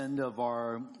End of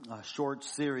our short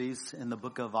series in the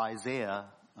book of Isaiah.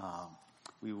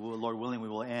 We will, Lord willing, we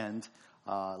will end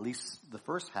at least the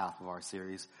first half of our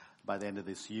series by the end of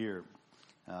this year.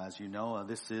 As you know,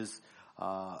 this is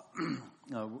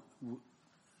the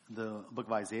book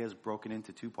of Isaiah is broken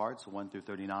into two parts, 1 through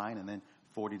 39, and then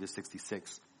 40 to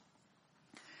 66.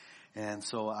 And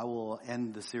so I will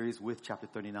end the series with chapter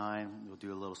 39. We'll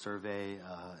do a little survey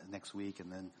next week,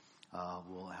 and then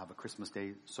we'll have a Christmas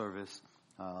Day service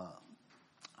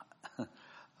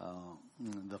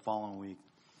the following week.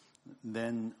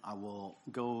 Then I will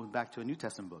go back to a New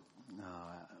Testament book.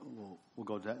 We'll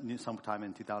go to sometime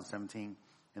in 2017,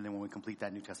 and then when we complete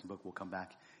that New Testament book, we'll come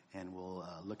back and we'll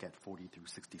look at 40 through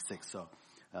 66. So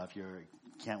if you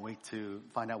can't wait to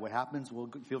find out what happens,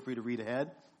 feel free to read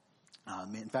ahead.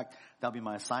 In fact, that'll be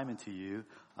my assignment to you,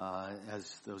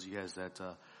 as those of you guys that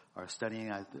are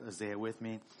studying Isaiah with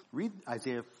me. Read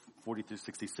Isaiah 40 through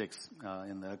 66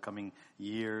 in the coming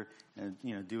year, and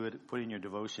do it. Put in your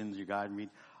devotions, your guide, and read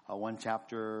one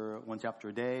chapter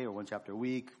a day or one chapter a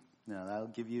week. That'll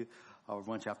give you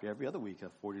one chapter every other week.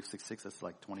 40 to 66, that's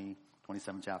like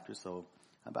 27 chapters, so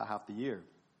about half the year.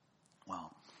 Wow.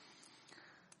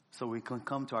 So we can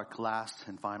come to our last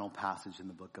and final passage in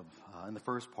the book of, in the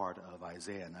first part of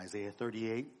Isaiah, in Isaiah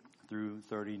 38 through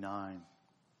 39.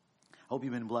 Hope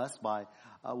you've been blessed by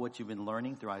what you've been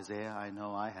learning through Isaiah. I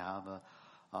know I have.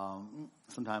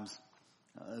 Sometimes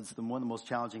it's one of the most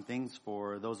challenging things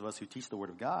for those of us who teach the Word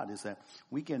of God is that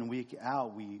week in and week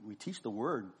out we teach the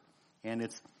Word, and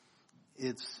it's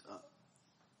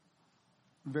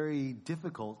very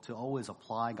difficult to always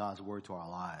apply God's Word to our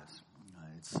lives.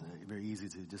 It's very easy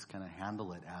to just kind of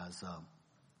handle it as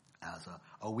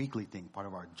a weekly thing, part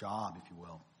of our job, if you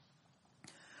will.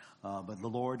 But the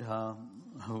Lord,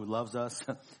 who loves us,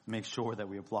 makes sure that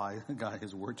we apply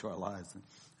His Word to our lives.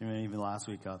 And even last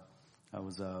week, I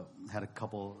had a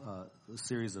couple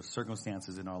series of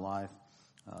circumstances in our life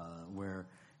where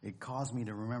it caused me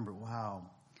to remember, wow,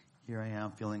 here I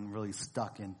am feeling really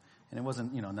stuck, and it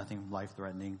wasn't nothing life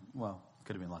threatening. Well, it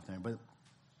could have been life threatening, but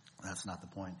that's not the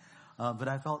point. But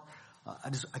I felt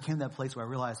I came to that place where I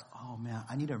realized, oh man,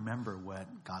 I need to remember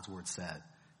what God's Word said.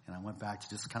 And I went back to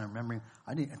just kind of remembering.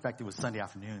 In fact, it was Sunday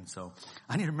afternoon, so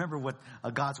I need to remember what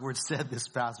God's Word said this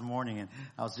past morning. And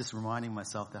I was just reminding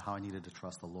myself that how I needed to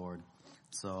trust the Lord.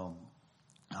 So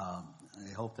I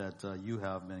hope that you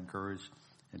have been encouraged,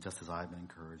 and just as I've been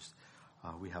encouraged,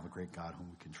 we have a great God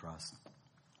whom we can trust.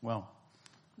 Well,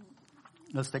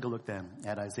 let's take a look then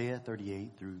at Isaiah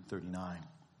 38 through 39.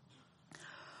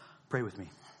 Pray with me.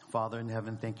 Father in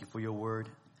heaven, thank you for your Word.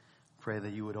 Pray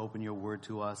that you would open your Word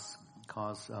to us.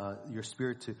 Cause your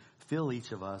Spirit to fill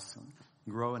each of us,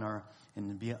 grow to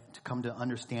come to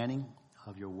understanding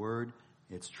of your Word,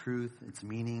 its truth, its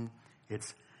meaning,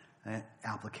 its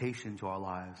application to our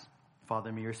lives.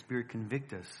 Father, may your Spirit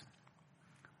convict us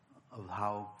of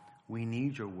how we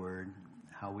need your Word,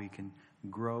 how we can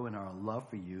grow in our love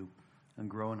for you and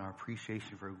grow in our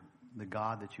appreciation for the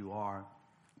God that you are.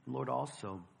 Lord,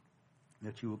 also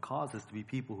that you will cause us to be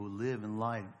people who live in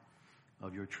light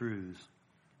of your truths,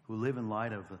 who live in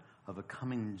light of a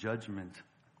coming judgment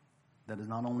that is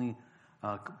not only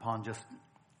upon just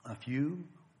a few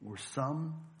or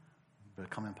some, but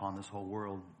coming upon this whole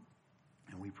world.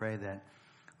 And we pray that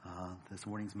this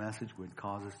morning's message would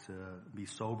cause us to be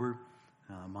sober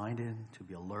minded, to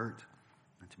be alert,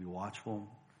 and to be watchful,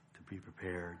 to be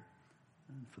prepared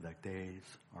for that days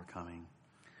are coming.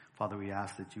 Father, we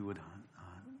ask that you would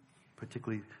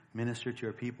particularly minister to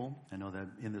your people. I know that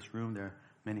in this room there are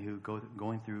many who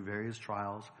going through various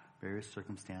trials, various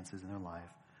circumstances in their life,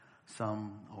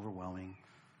 some overwhelming.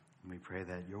 And we pray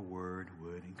that your word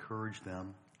would encourage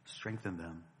them, strengthen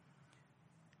them.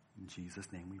 In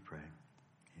Jesus' name we pray.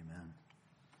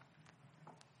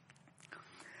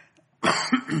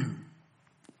 Amen.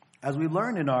 As we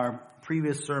learned in our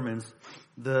previous sermons,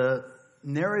 the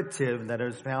narrative that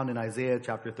is found in Isaiah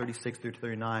chapter 36 through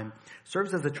 39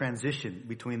 serves as a transition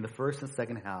between the first and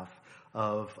second half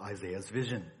of Isaiah's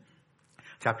vision.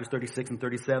 Chapters 36 and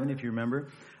 37, if you remember,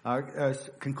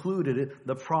 concluded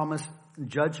the promised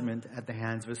judgment at the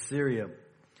hands of Assyria.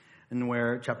 And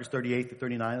where chapters 38 to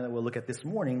 39 that we'll look at this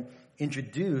morning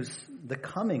introduce the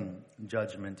coming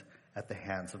judgment at the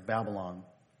hands of Babylon.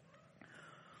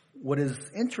 What is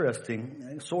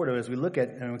interesting, sort of, as we look at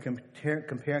and we compare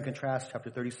and contrast chapter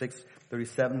 36,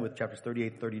 37 with chapters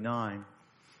 38, 39,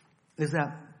 is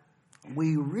that when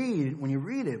you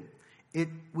read it,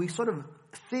 we sort of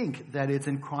think that it's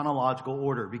in chronological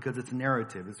order because it's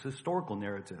narrative. It's a historical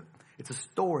narrative. It's a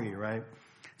story, right?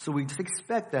 So we just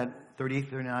expect that 38,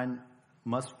 39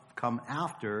 must come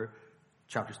after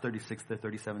chapters 36 to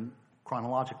 37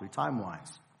 chronologically,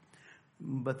 time-wise.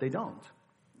 But they don't,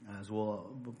 as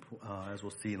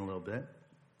we'll see in a little bit.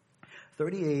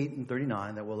 38 and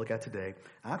 39 that we'll look at today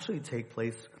actually take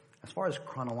place, as far as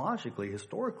chronologically,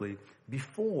 historically,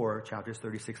 before chapters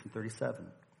 36 and 37.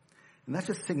 And that's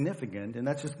just significant, and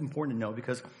that's just important to know,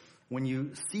 because when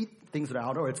you see things that are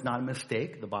out of order, it's not a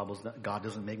mistake. God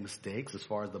doesn't make mistakes as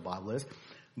far as the Bible is,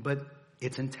 but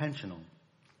it's intentional.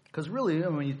 Because really,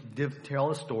 when you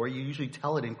tell a story, you usually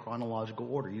tell it in chronological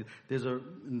order.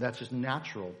 That's just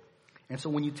natural. And so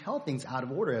when you tell things out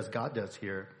of order, as God does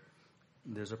here,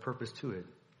 there's a purpose to it.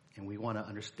 And we want to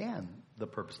understand the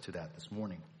purpose to that this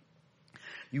morning.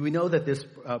 We know that this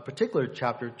particular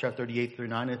chapter 38 through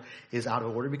 9, is out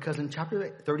of order because in chapter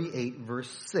 38, verse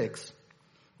 6,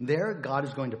 there God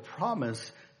is going to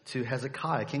promise to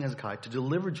Hezekiah, King Hezekiah, to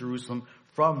deliver Jerusalem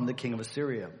from the king of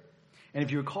Assyria. And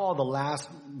if you recall the last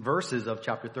verses of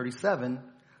chapter 37,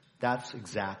 that's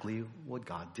exactly what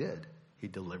God did. He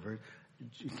delivered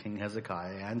King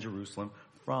Hezekiah and Jerusalem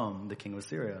from the king of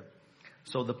Assyria.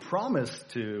 So the promise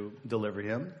to deliver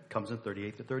him comes in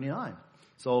 38 to 39.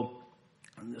 So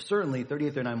certainly 38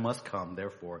 to 39 must come,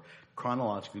 therefore,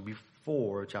 chronologically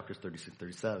before chapters 36 to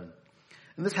 37.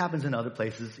 And this happens in other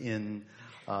places in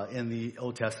the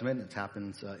Old Testament. It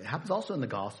happens also in the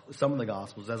gospel, some of the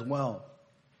Gospels as well.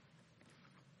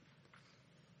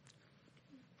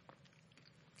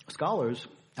 Scholars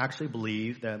actually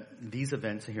believe that these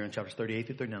events here in chapters 38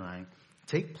 to 39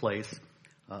 take place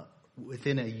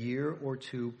within a year or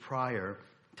two prior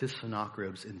to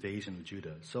Sennacherib's invasion of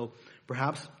Judah. So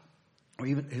perhaps, or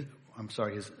even,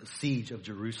 his siege of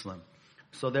Jerusalem.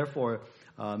 So therefore,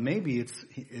 maybe it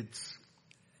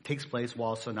takes place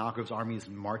while Sennacherib's army is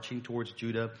marching towards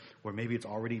Judah, or maybe it's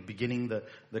already beginning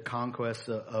the conquest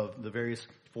of the various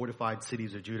fortified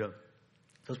cities of Judah.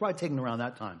 So it's probably taking around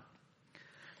that time.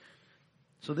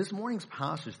 So this morning's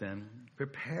passage then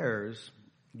prepares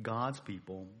God's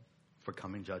people for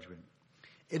coming judgment.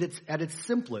 At its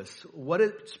simplest, what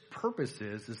its purpose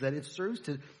is that it serves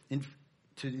to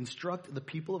instruct the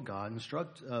people of God,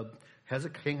 instruct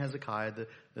King Hezekiah,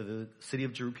 the city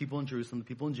of people in Jerusalem, the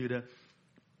people in Judah,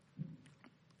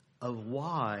 of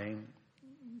why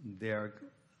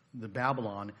the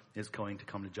Babylon is going to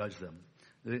come to judge them,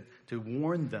 to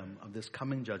warn them of this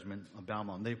coming judgment of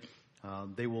Babylon. They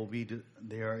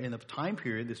are in a time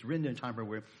period, this written time period,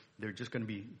 where they're just going to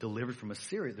be delivered from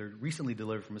Assyria. They're recently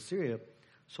delivered from Assyria.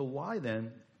 So why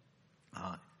then?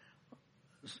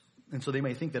 And so they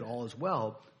may think that all is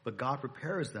well, but God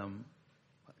prepares them,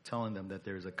 telling them that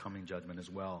there is a coming judgment as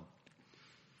well.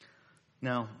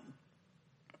 Now,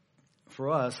 for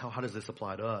us, how does this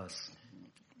apply to us?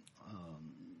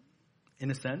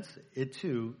 In a sense, it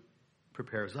too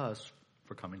prepares us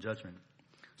for coming judgment.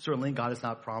 Certainly, God has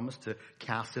not promised to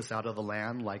cast us out of the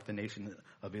land like the nation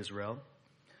of Israel.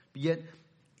 But yet,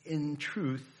 in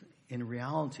truth, in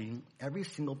reality, every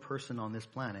single person on this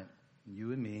planet,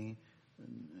 you and me,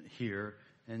 here,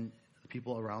 and the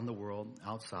people around the world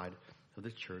outside of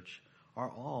the church, are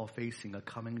all facing a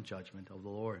coming judgment of the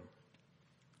Lord.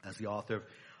 As the author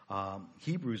of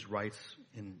Hebrews writes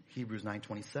in Hebrews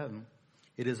 9:27,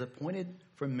 it is appointed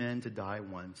for men to die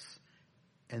once,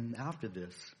 and after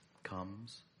this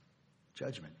comes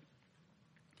judgment.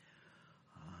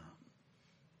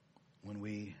 When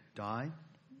we die,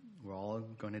 we're all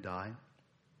going to die.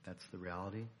 That's the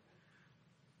reality.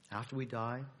 After we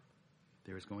die,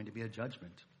 there is going to be a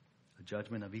judgment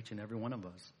of each and every one of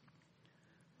us.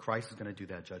 Christ is going to do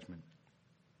that judgment.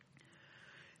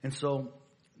 And so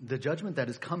the judgment that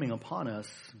is coming upon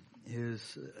us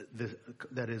is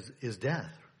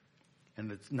death.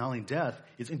 And it's not only death,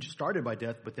 it's started by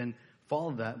death, but then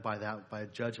followed by a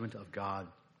judgment of God.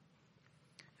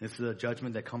 This is a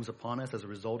judgment that comes upon us as a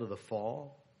result of the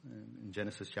fall in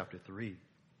Genesis chapter 3.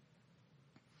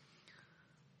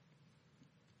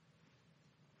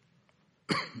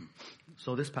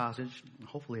 So this passage,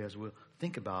 hopefully, as we'll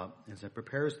think about, as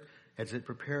it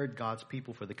prepared God's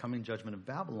people for the coming judgment of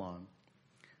Babylon,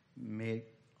 may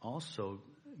also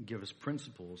give us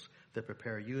principles that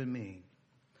prepare you and me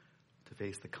to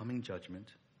face the coming judgment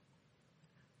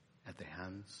at the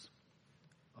hands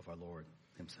of our Lord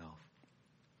himself.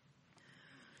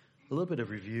 A little bit of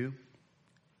review.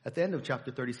 At the end of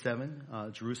chapter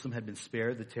 37, Jerusalem had been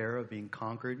spared the terror of being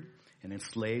conquered and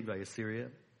enslaved by Assyria.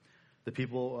 The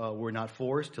people were not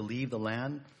forced to leave the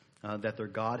land that their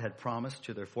God had promised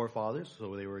to their forefathers,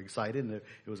 so they were excited, and it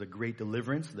was a great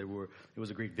deliverance. It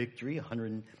was a great victory.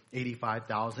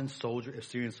 185,000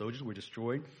 Assyrian soldiers were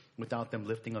destroyed without them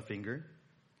lifting a finger.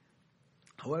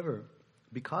 However,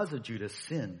 because of Judah's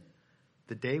sin,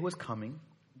 the day was coming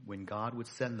when God would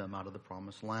send them out of the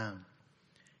promised land.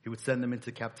 He would send them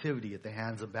into captivity at the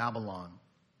hands of Babylon.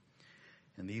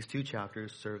 And these 2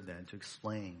 chapters serve then to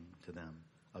explain to them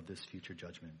of this future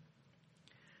judgment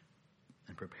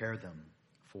and prepare them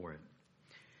for it.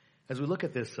 As we look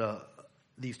at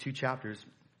these 2 chapters,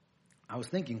 I was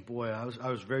thinking, boy, I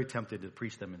was very tempted to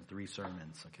preach them in 3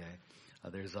 sermons, okay?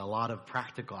 There's a lot of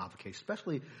practical application,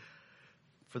 especially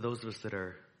for those of us that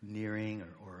are nearing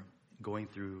or going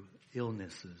through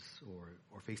illnesses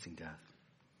or facing death.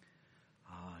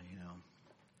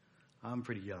 I'm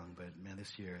pretty young, but man,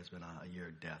 this year has been a year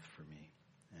of death for me.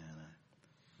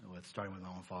 And starting with my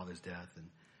own father's death, and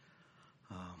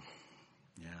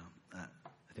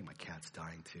I think my cat's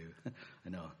dying too. I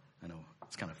know,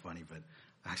 it's kind of funny, but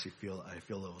I actually feel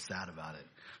a little sad about it.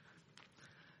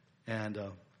 And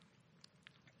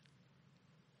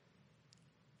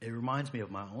it reminds me of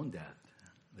my own death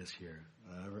this year.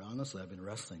 Honestly, I've been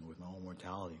wrestling with my own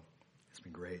mortality. It's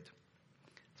been great.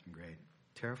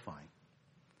 Terrifying,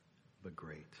 but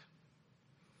great.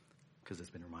 Because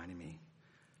it's been reminding me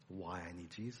why I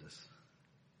need Jesus.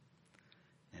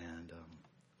 And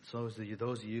so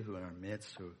those of you who are in our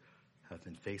midst who have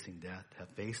been facing death, have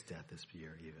faced death this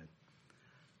year even,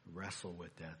 wrestle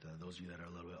with death. Those of you that are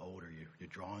a little bit older, you're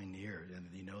drawing near, and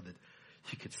you know that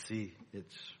you could see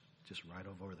it's just right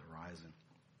over the horizon.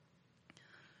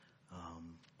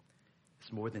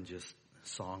 It's more than just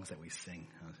songs that we sing,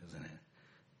 isn't it?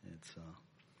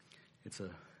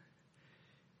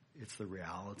 It's the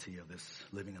reality of this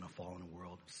living in a fallen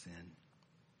world of sin.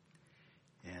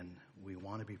 And we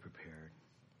want to be prepared.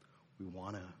 We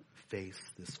want to face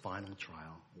this final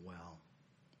trial well.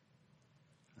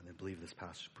 And I believe this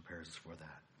passage prepares us for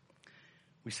that.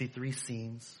 We see 3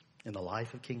 scenes in the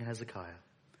life of King Hezekiah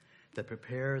that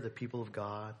prepare the people of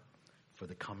God for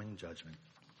the coming judgment.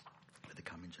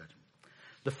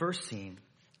 The first scene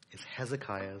is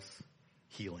Hezekiah's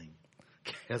healing.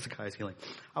 Hezekiah's healing.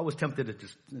 I was tempted to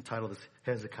just title this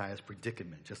Hezekiah's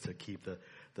predicament, just to keep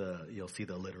you'll see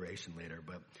the alliteration later,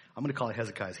 but I'm going to call it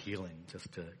Hezekiah's healing,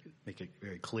 just to make it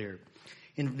very clear.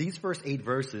 In these first 8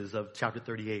 verses of chapter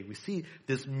 38, we see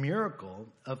this miracle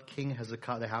of King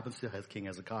Hezekiah that happens to King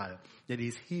Hezekiah, that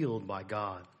he's healed by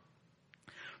God.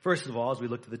 First of all, as we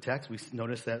look to the text, we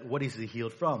notice that what is he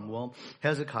healed from? Well,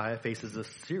 Hezekiah faces a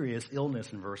serious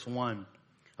illness in verse 1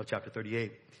 of chapter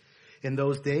 38. In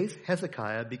those days,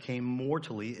 Hezekiah became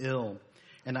mortally ill.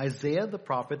 And Isaiah the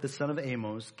prophet, the son of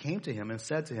Amos, came to him and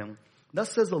said to him,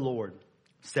 "Thus says the Lord,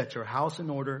 set your house in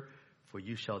order, for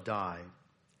you shall die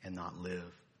and not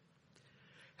live."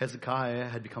 Hezekiah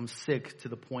had become sick to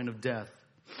the point of death.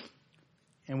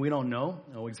 And we don't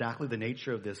know exactly the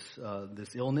nature of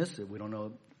this illness. We don't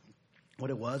know what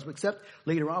it was, except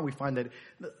later on we find that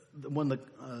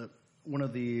one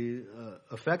of the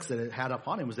effects that it had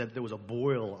upon him was that there was a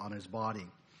boil on his body.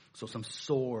 So some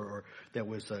sore or that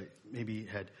was maybe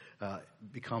had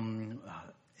become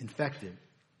infected.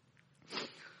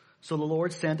 So the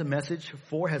Lord sent a message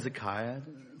for Hezekiah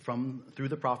through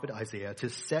the prophet Isaiah to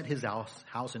set his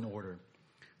house in order,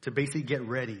 to basically get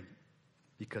ready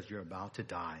because you're about to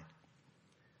die.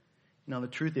 Now the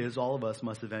truth is, all of us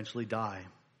must eventually die.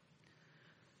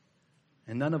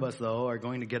 And none of us, though, are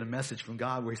going to get a message from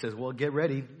God where he says, well, get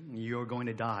ready, you're going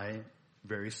to die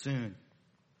very soon.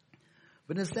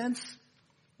 But in a sense,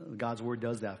 God's word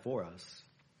does that for us.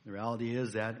 The reality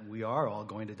is that we are all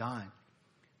going to die.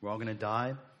 We're all going to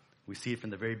die. We see it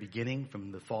from the very beginning,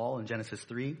 from the fall in Genesis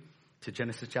 3 to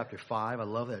Genesis chapter 5. I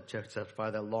love that chapter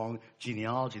 5, that long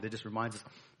genealogy that just reminds us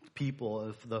people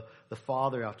of the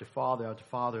father after father after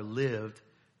father lived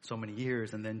so many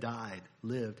years and then died,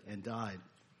 lived and died.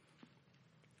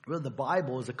 Well, the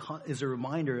Bible is a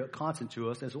reminder, a constant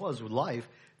to us, as well as with life,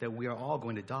 that we are all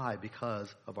going to die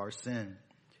because of our sin.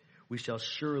 We shall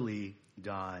surely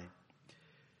die.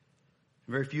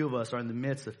 Very few of us are in the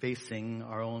midst of facing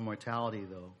our own mortality,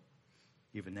 though,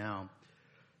 even now.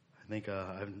 I think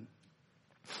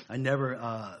I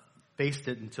never faced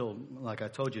it until, like I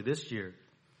told you, this year.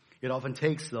 It often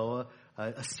takes, though,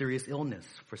 a serious illness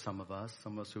for some of us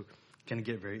who can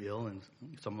get very ill, and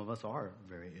some of us are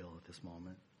very ill at this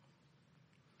moment.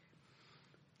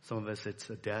 Some of us, it's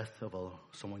a death of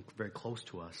someone very close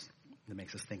to us that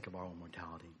makes us think of our own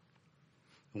mortality.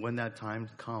 And when that time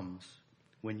comes,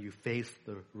 when you face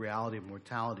the reality of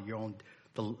mortality,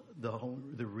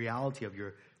 the reality of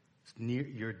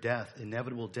your death,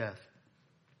 inevitable death,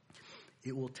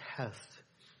 it will test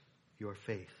your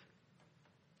faith.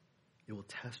 It will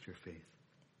test your faith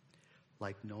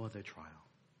like no other trial.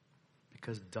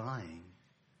 Because dying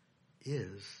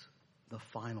is the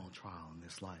final trial in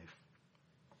this life.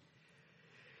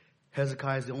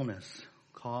 Hezekiah's illness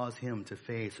cause him to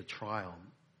face a trial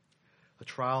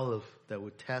that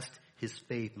would test his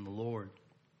faith in the Lord.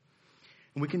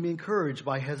 And we can be encouraged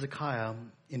by Hezekiah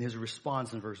in his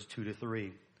response in verses 2 to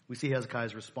 3. We see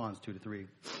Hezekiah's response 2 to 3.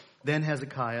 Then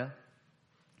Hezekiah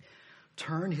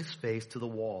turned his face to the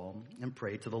wall and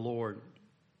prayed to the Lord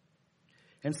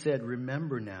and said,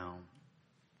 "Remember now,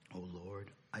 O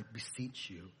Lord, I beseech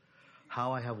you,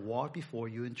 how I have walked before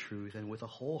you in truth and with a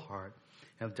whole heart,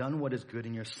 have done what is good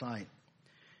in your sight."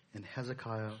 And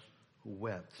Hezekiah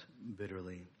wept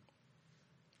bitterly.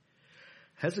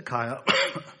 Hezekiah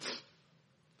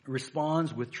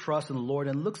responds with trust in the Lord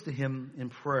and looks to him in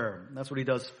prayer. That's what he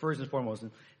does first and foremost.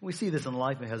 And we see this in the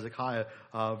life of Hezekiah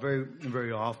very,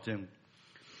 very often.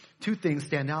 Two things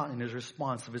stand out in his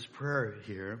response of his prayer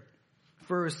here.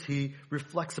 First, he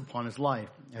reflects upon his life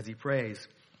as he prays.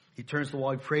 He turns to the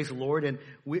wall, he prays the Lord, and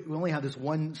we only have this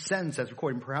one sentence that's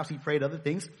recorded. Perhaps he prayed other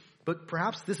things, but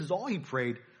perhaps this is all he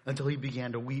prayed until he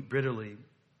began to weep bitterly.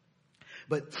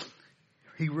 But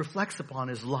he reflects upon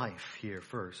his life here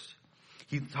first.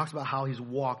 He talks about how he's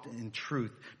walked in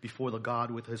truth before the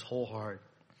God with his whole heart.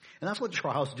 And that's what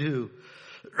trials do.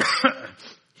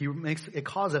 It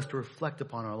causes us to reflect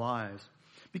upon our lives.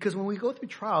 Because when we go through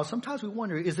trials, sometimes we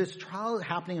wonder, is this trial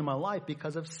happening in my life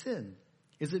because of sin?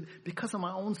 Is it because of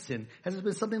my own sin? Has it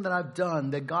been something that I've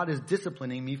done that God is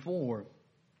disciplining me for?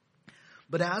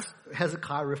 But as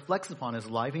Hezekiah reflects upon his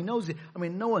life, he knows,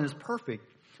 no one is perfect.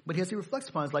 But as he reflects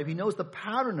upon his life, he knows the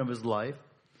pattern of his life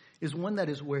is one that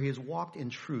is where he has walked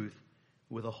in truth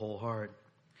with a whole heart.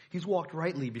 He's walked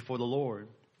rightly before the Lord.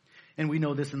 And we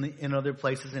know this in other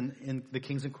places in the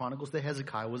Kings and Chronicles, that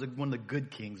Hezekiah was one of the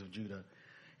good kings of Judah.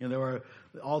 There were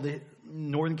all the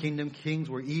northern kingdom kings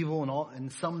were evil,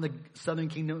 and some of the southern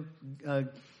kingdom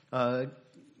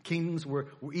kings were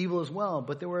evil as well.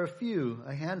 But there were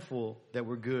a handful that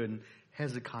were good. And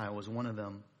Hezekiah was one of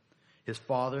them. His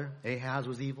father Ahaz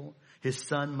was evil. His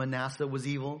son Manasseh was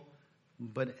evil.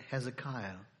 But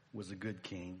Hezekiah was a good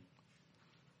king.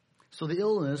 So the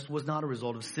illness was not a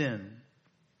result of sin.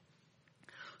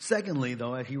 Secondly,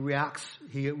 though, he reacts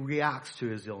to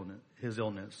his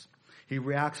illness. He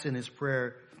reacts in his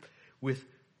prayer with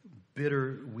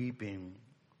bitter weeping.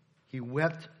 He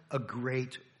wept a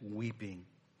great weeping,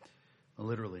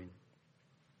 literally.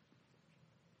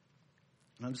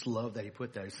 And I just love that he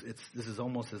put that. This is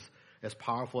almost as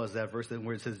powerful as that verse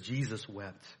where it says Jesus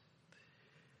wept.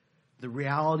 The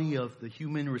reality of the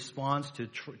human response to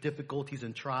difficulties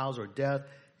and trials or death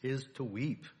is to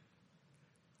weep,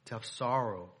 to have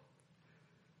sorrow.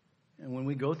 And when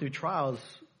we go through trials,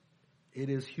 it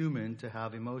is human to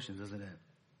have emotions, isn't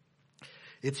it?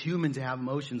 It's human to have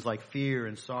emotions like fear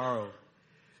and sorrow.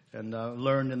 And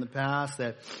learned in the past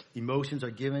that emotions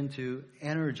are given to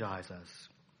energize us,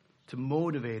 to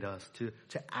motivate us to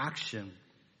action.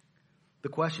 The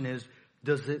question is,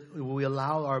 will we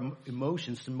allow our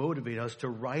emotions to motivate us to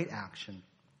right action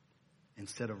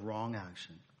instead of wrong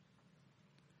action?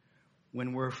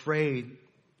 When we're afraid,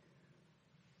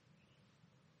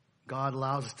 God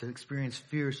allows us to experience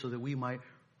fear so that we might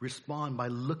respond by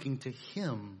looking to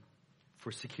Him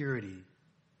for security.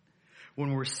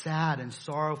 When we're sad and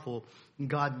sorrowful,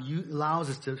 God allows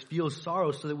us to feel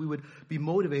sorrow so that we would be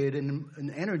motivated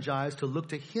and energized to look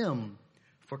to Him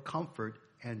for comfort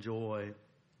and joy.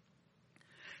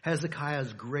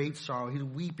 Hezekiah's great sorrow. He's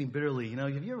weeping bitterly.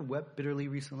 Have you ever wept bitterly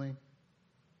recently?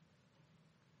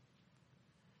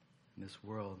 In this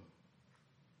world,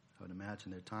 I would imagine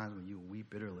there are times when you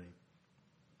weep bitterly.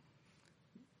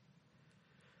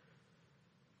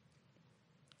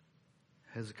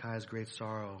 Hezekiah's great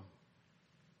sorrow,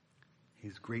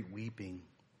 his great weeping,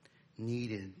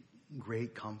 needed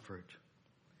great comfort.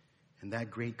 And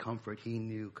that great comfort he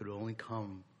knew could only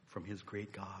come from his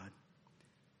great God.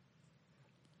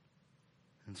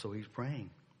 And so he's praying.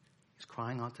 He's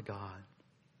crying out to God.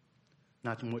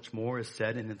 Not much more is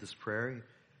said in this prayer,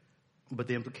 but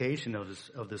the implication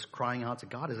of this crying out to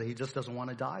God is that he just doesn't want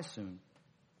to die soon.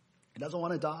 He doesn't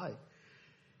want to die.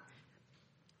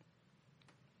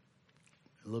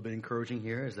 A little bit encouraging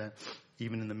here is that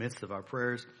even in the midst of our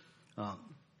prayers,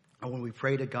 when we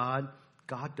pray to God,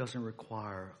 God doesn't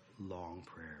require long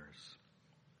prayers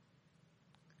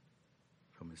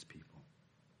from His people.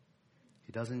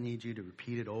 He doesn't need you to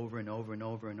repeat it over and over and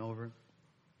over and over.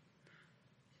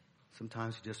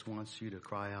 Sometimes He just wants you to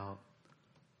cry out,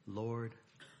 "Lord,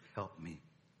 help me.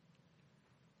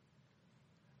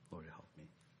 Lord, help me."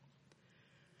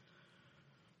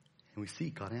 And we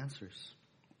see God answers.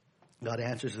 God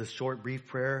answers this short, brief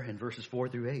prayer in verses 4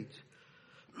 through 8.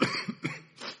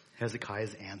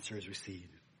 Hezekiah's answer is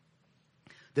received.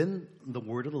 Then the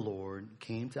word of the Lord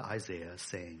came to Isaiah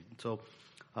saying, so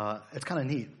it's kind of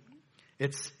neat.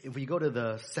 If we go to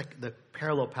the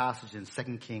parallel passage in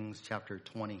 2 Kings chapter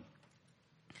 20,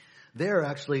 there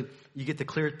actually you get the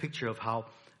clear picture of how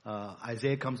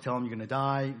Isaiah comes telling him you're going to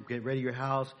die, get ready your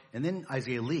house, and then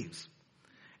Isaiah leaves.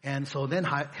 And so then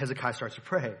Hezekiah starts to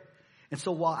pray. And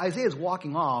so while Isaiah is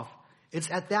walking off, it's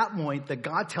at that point that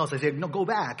God tells Isaiah, no, go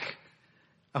back.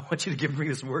 I want you to bring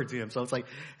this word to him. So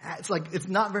it's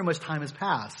not very much time has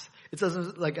passed. It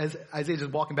doesn't like as Isaiah's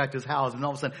just walking back to his house, and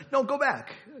all of a sudden, no, go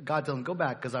back. God tells him, go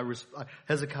back, because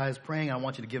Hezekiah is praying. I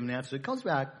want you to give him an answer. He comes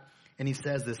back, and he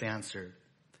says this answer.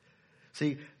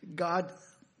 See, God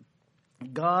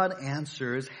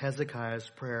answers Hezekiah's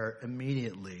prayer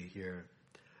immediately here.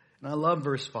 And I love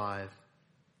verse 5.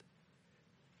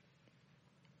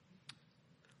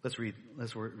 Let's read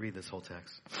this whole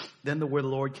text. Then the word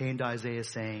of the Lord came to Isaiah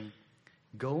saying,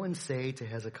 go and say to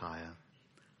Hezekiah,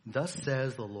 thus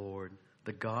says the Lord,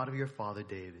 the God of your father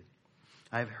David,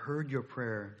 I have heard your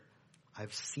prayer.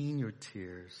 I've seen your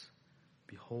tears.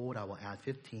 Behold, I will add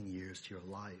 15 years to your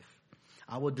life.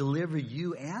 I will deliver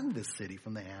you and this city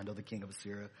from the hand of the king of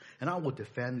Assyria, and I will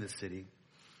defend this city.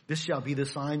 This shall be the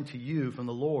sign to you from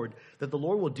the Lord, that the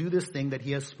Lord will do this thing that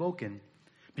he has spoken.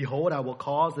 Behold, I will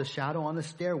cause the shadow on the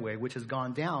stairway, which has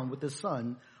gone down with the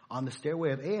sun on the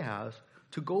stairway of Ahaz,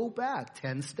 to go back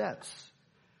 10 steps.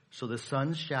 So the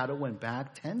sun's shadow went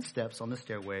back 10 steps on the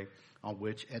stairway on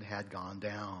which it had gone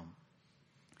down.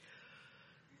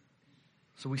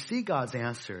 So we see God's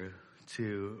answer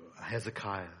to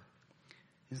Hezekiah.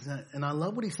 And I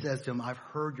love what he says to him, I've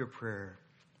heard your prayer.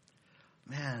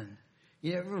 Man,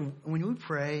 when we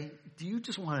pray, do you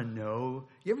just want to know?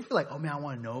 You ever feel like, oh man, I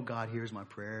want to know God hears my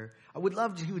prayer? I would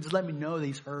love to, he would just let me know that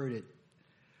he's heard it.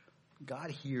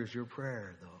 God hears your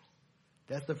prayer, though.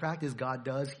 That's the fact is God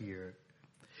does hear.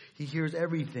 He hears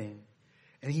everything.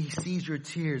 And he sees your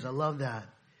tears. I love that.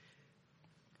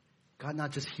 God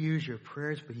not just hears your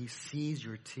prayers, but he sees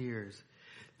your tears.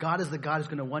 God is the God who's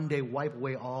going to one day wipe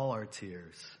away all our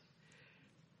tears.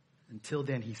 Until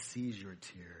then, he sees your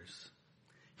tears.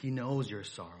 He knows your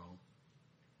sorrow.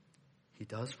 He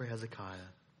does for Hezekiah.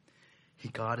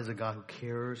 God is a God who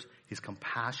cares. He's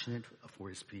compassionate for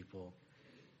his people.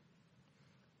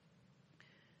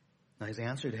 Now his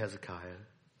answer to Hezekiah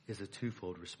is a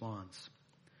twofold response.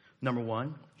 Number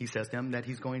one, he says to him that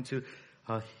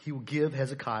he will give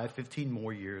Hezekiah 15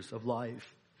 more years of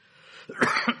life.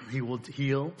 He will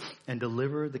heal and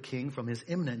deliver the king from his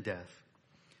imminent death.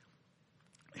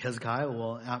 Hezekiah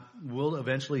will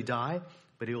eventually die,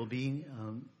 but it will be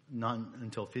not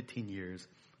until 15 years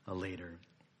later.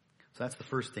 So that's the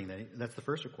first thing. That's the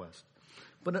first request.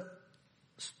 But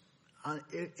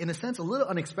in a sense, a little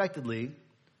unexpectedly,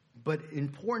 but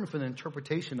important for the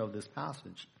interpretation of this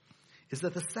passage, is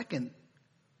that the second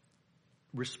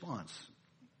response,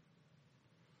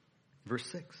 verse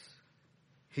 6,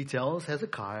 he tells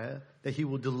Hezekiah that he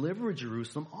will deliver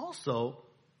Jerusalem also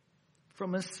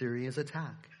from Assyria's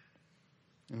attack.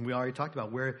 And we already talked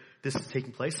about where this is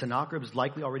taking place. Sennacherib is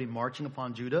likely already marching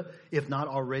upon Judah, if not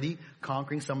already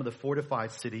conquering some of the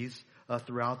fortified cities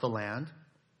throughout the land.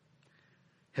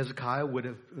 Hezekiah would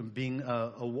have, being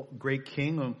a great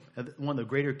king, one of the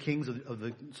greater kings of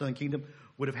the southern kingdom,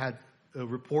 would have had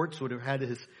reports, would have had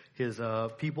his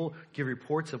people give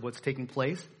reports of what's taking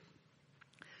place.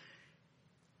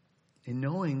 And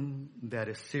knowing that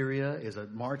Assyria is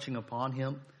marching upon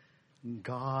him,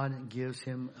 God gives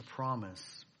him a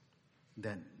promise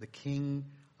that the king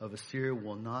of Assyria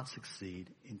will not succeed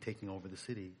in taking over the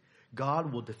city.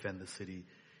 God will defend the city.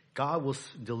 God will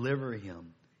deliver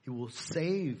him. He will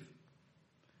save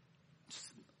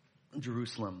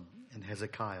Jerusalem and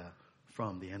Hezekiah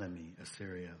from the enemy,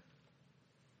 Assyria.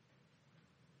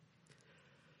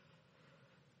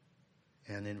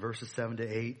 And in verses 7 to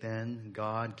 8, then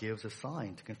God gives a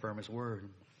sign to confirm his word.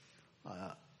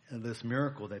 This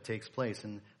miracle that takes place.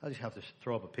 And I just have to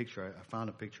throw up a picture. I found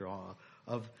a picture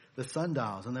of the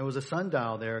sundials. And there was a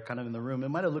sundial there kind of in the room. It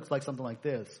might have looked like something like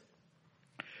this.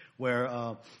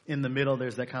 Where in the middle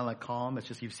there's that kind of like column. It's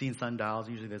just, you've seen sundials.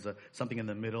 Usually there's something in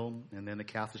the middle, and then it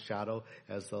casts a shadow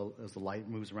as the light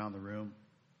moves around the room.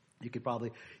 You could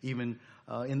probably even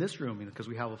in this room, because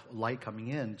we have a light coming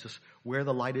in, just where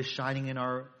the light is shining in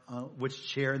our which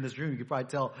chair in this room, you could probably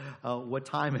tell what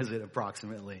time is it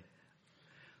approximately.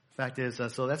 Fact is,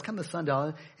 so that's kind of the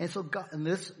sundial, and so and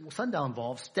this sundial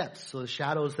involves steps. So the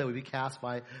shadows that would be cast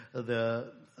by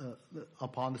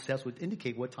upon the steps would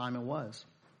indicate what time it was.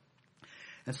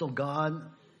 And so God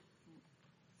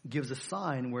gives a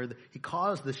sign where he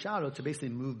caused the shadow to basically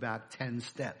move back 10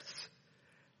 steps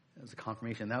as a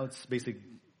confirmation. That was basically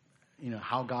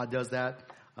how God does that.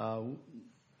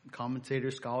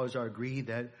 Commentators, scholars are agreed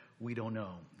that we don't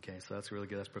know. Okay, so that's really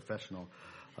good. That's professional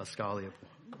scholarly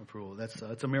approval.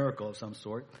 It's a miracle of some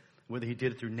sort. Whether he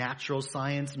did it through natural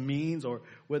science means or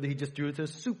whether he just did it through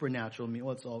supernatural means.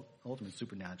 Well, it's ultimately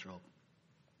supernatural.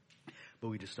 But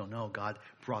we just don't know. God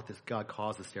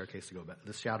caused the staircase to go back,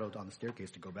 the shadow on the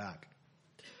staircase to go back.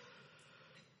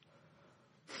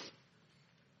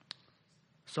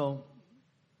 So,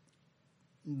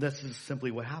 this is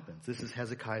simply what happens. This is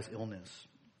Hezekiah's illness.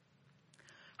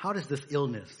 How does this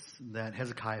illness that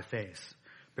Hezekiah faced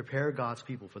prepare God's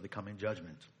people for the coming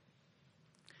judgment?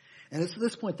 And it's at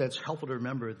this point that's helpful to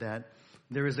remember that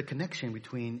there is a connection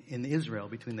in Israel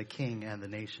between the king and the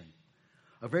nation.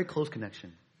 A very close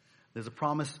connection. There's a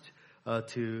promise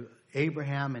to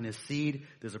Abraham and his seed.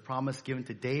 There's a promise given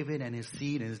to David and his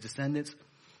seed and his descendants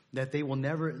that they will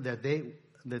never,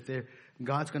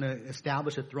 God's going to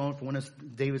establish a throne for one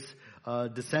of David's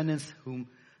descendants, whom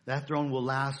that throne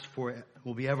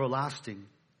will be everlasting.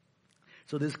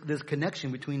 So there's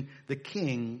connection between the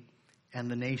king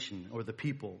and the nation or the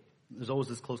people. There's always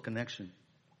this close connection.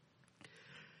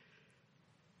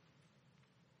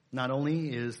 Not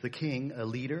only is the king a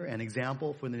leader, an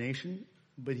example for the nation,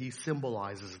 but he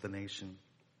symbolizes the nation.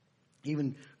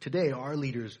 Even today, our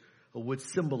leaders would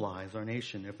symbolize our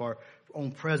nation. If our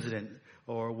own president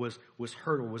was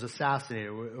hurt or was assassinated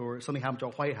or something happened to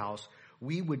our White House,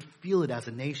 we would feel it as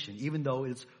a nation, even though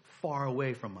it's far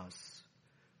away from us.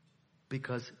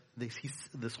 Because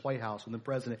this White House and the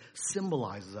president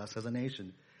symbolizes us as a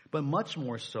nation. But much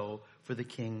more so for the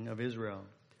king of Israel.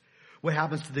 What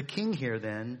happens to the king here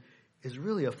then is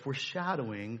really a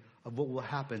foreshadowing of what will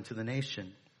happen to the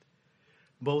nation.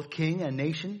 Both king and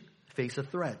nation face a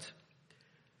threat.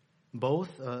 Both,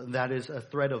 that is a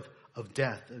threat of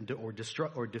death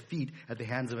or defeat at the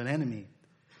hands of an enemy.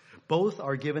 Both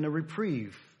are given a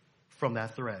reprieve from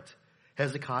that threat.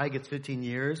 Hezekiah gets 15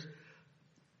 years.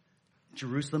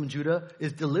 Jerusalem, Judah,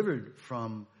 is delivered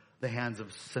from the hands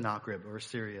of Sennacherib or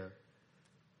Syria.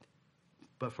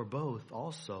 But for both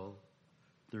also,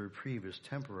 the reprieve is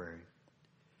temporary.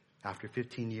 After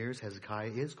 15 years,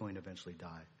 Hezekiah is going to eventually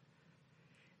die.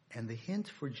 And the hint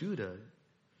for Judah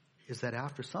is that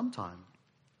after some time,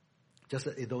 just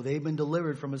though they've been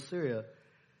delivered from Assyria,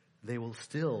 they will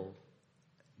still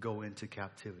go into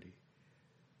captivity.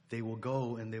 They will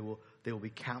go and they will be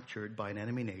captured by an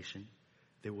enemy nation.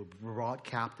 They will be brought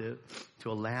captive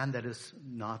to a land that is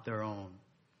not their own.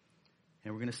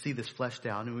 And we're going to see this fleshed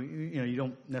out. And you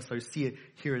don't necessarily see it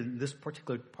here in this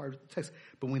particular part of the text.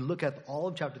 But when we look at all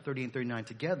of chapter 30 and 39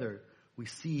 together, we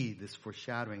see this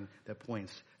foreshadowing that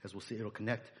points, as we'll see, it'll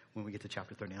connect when we get to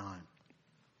chapter 39.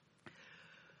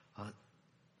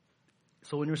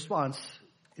 So in response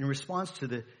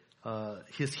to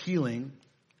his healing,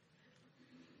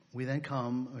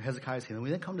 Hezekiah's healing,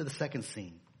 we then come to the second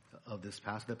scene of this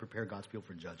passage that prepared God's people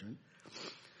for judgment.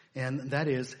 And that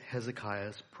is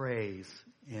Hezekiah's praise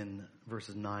in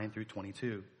verses 9 through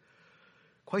 22.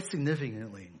 Quite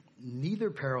significantly, neither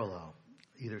parallel,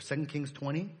 either 2 Kings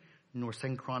 20 nor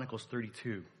 2 Chronicles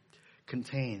 32,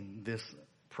 contain this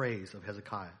praise of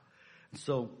Hezekiah. And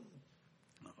so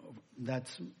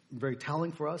that's very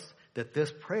telling for us that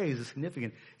this praise is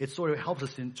significant. It sort of helps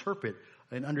us to interpret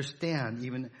and understand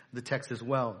even the text as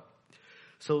well.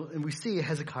 So, and we see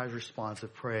Hezekiah's response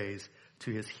of praise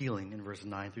to his healing in verses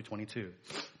 9 through 22.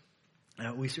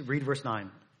 We should read verse 9.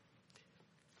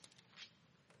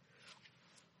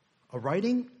 A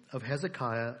writing of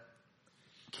Hezekiah,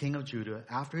 king of Judah,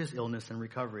 after his illness and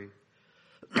recovery.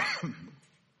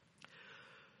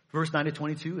 Verse 9 to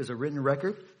 22 is a written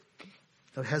record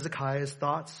of Hezekiah's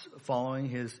thoughts following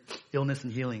his illness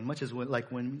and healing, much as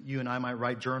like when you and I might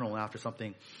write journal after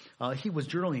something. He was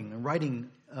journaling and writing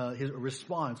his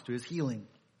response to his healing.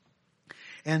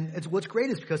 And what's great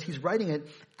is because he's writing it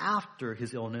after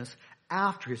his illness,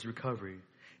 after his recovery.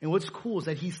 And what's cool is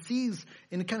that he sees,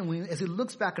 as he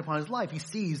looks back upon his life, he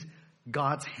sees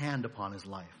God's hand upon his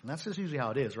life. And that's just usually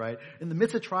how it is, right? In the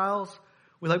midst of trials,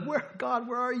 we're like, God,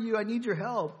 where are you? I need your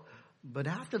help. But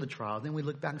after the trial, then we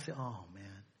look back and say, oh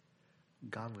man,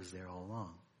 God was there all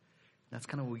along. That's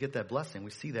kind of where we get that blessing. We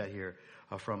see that here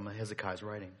from Hezekiah's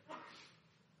writing.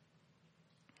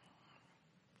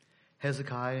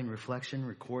 Hezekiah, in reflection,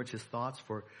 records his thoughts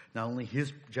for not only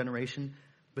his generation,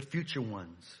 but future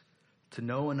ones to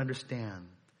know and understand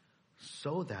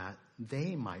so that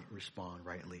they might respond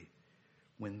rightly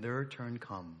when their turn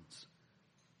comes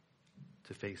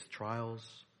to face trials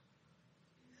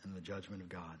and the judgment of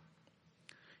God.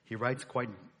 He writes quite,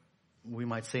 we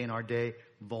might say in our day,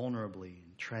 vulnerably,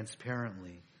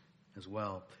 transparently as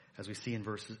well. As we see in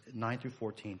verses 9 through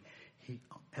 14,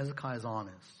 Hezekiah is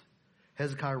honest.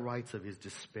 Hezekiah writes of his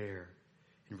despair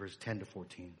in verse 10 to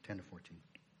 14.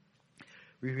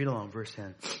 We read along verse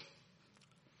 10.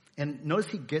 And notice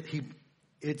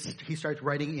he starts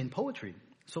writing in poetry.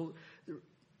 So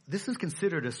this is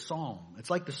considered a psalm. It's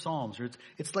like the Psalms. Or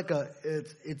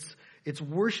it's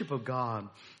worship of God.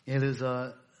 It is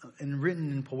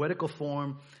written in poetical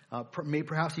form, may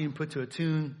perhaps even put to a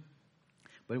tune,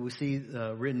 but we see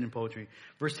written in poetry.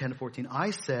 Verse 10 to 14.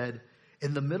 I said,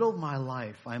 in the middle of my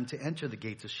life, I am to enter the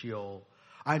gates of Sheol.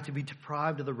 I am to be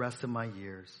deprived of the rest of my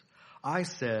years. I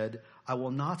said, I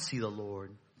will not see the Lord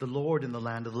in the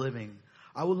land of the living.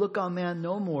 I will look on man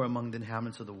no more among the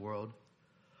inhabitants of the world.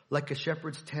 Like a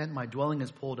shepherd's tent, my dwelling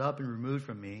is pulled up and removed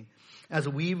from me. As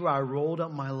a weaver, I rolled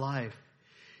up my life.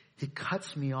 He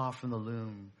cuts me off from the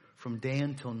loom. From day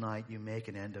until night, you make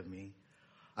an end of me.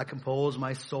 I compose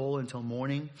my soul until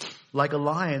morning. Like a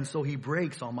lion, so he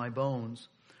breaks all my bones.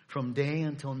 From day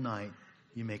until night,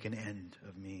 you make an end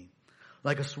of me.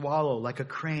 Like a swallow, like a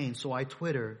crane, so I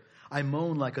twitter. I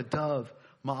moan like a dove.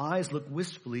 My eyes look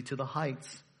wistfully to the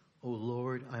heights. O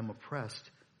Lord, I am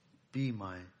oppressed. Be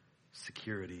my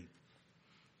security.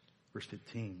 Verse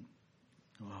 15.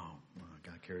 Oh, I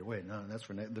got carried away. No, that's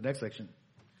for the next section.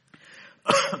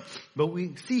 But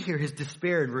we see here his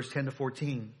despair in verse 10 to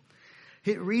 14.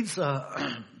 It reads,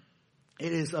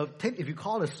 if you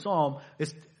call it a psalm,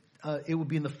 it would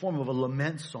be in the form of a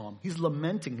lament psalm. He's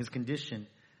lamenting his condition.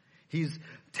 He's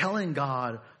telling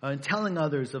God and telling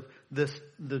others of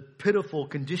the pitiful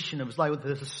condition of his life,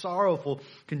 the sorrowful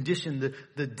condition,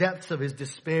 the depths of his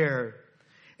despair.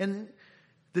 And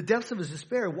the depths of his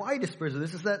despair, why he despairs of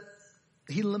this, is that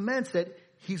he laments that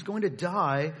he's going to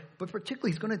die, but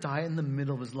particularly he's going to die in the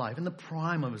middle of his life, in the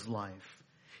prime of his life.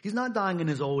 He's not dying in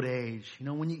his old age.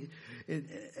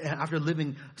 After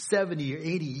living 70 or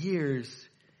 80 years,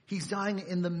 he's dying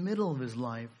in the middle of his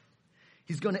life.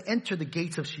 He's going to enter the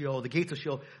gates of Sheol. The gates of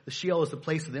Sheol. The Sheol is the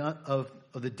place of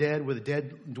the dead, where the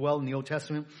dead dwell in the Old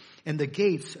Testament. And the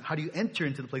gates, how do you enter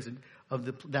into the place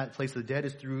that place of the dead,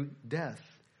 is through death.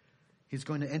 He's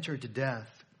going to enter into death.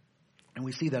 And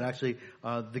we see that actually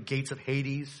the gates of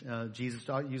Hades, Jesus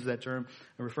uses that term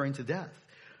referring to death.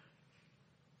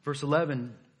 Verse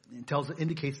 11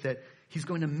 indicates that he's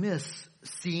going to miss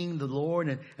seeing the Lord,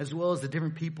 and as well as the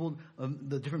different people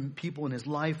in his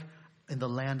life in the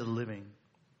land of the living.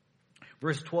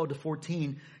 Verse 12 to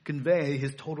 14 convey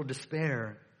his total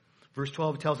despair. Verse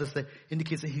 12 tells us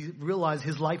indicates that he realized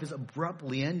his life is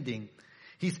abruptly ending.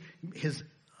 His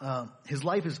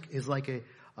life is like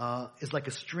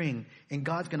a string, and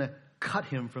God's going to cut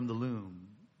him from the loom.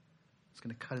 He's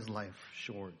going to cut his life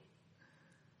short.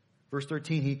 Verse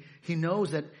 13, he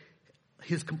knows that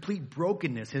his complete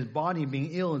brokenness, his body being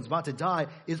ill and is about to die,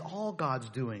 is all God's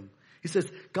doing. He says,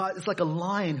 God, it's like a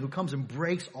lion who comes and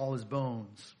breaks all his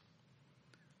bones.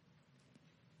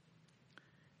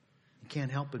 You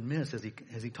can't help but miss, as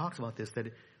he talks about this, that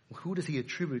who does he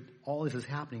attribute all this is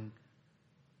happening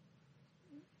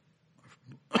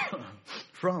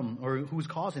from, or who's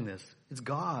causing this? It's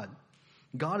God.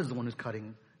 God is the one who's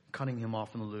cutting him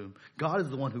off from the loom. God is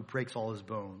the one who breaks all his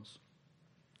bones.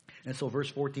 And so verse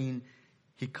 14,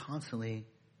 he constantly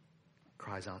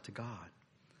cries out to God.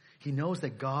 He knows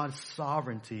that God's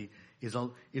sovereignty is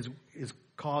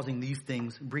causing these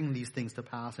things, bringing these things to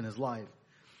pass in his life.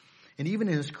 And even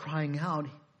in his crying out,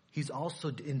 he's also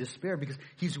in despair because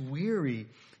he's weary.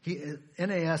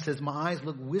 NAS says, my eyes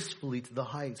look wistfully to the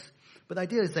heights. But the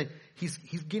idea is that he's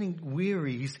getting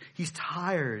weary. He's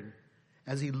tired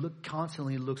as he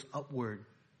constantly looks upward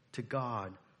to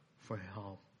God for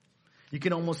help. You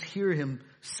can almost hear him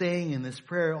saying in this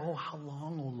prayer, oh, how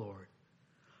long, O Lord?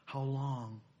 How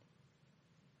long?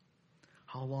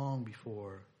 How long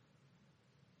before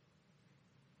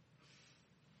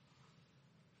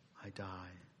I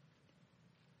die?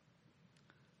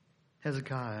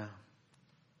 Hezekiah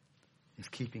is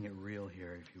keeping it real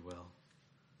here, if you will.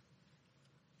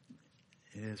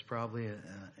 It is probably,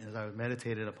 as I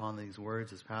meditated upon these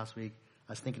words this past week,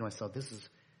 I was thinking to myself, this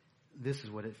is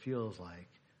what it feels like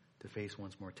to face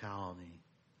one's mortality.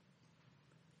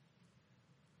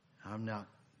 I'm not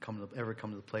ever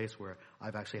come to the place where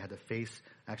I've actually had to face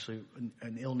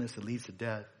an illness that leads to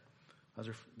death. I was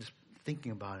just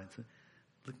thinking about it.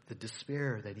 Look, the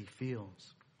despair that he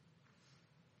feels.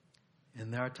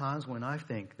 And there are times when I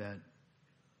think that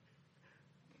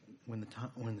when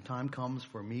the time comes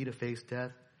for me to face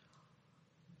death,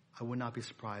 I would not be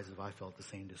surprised if I felt the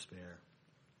same despair.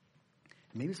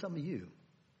 Maybe some of you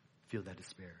feel that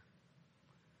despair.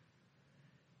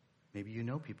 Maybe you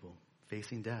know people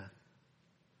facing death,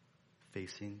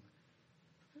 facing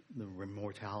the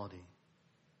mortality.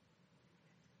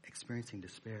 experiencing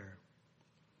despair.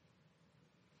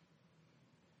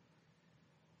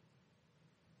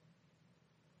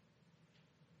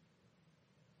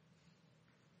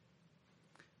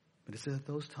 But it's at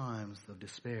those times of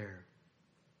despair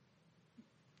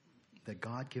that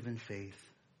God-given faith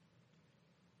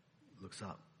looks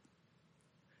up.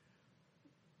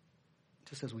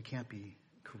 Just as we can't be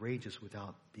courageous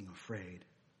without being afraid,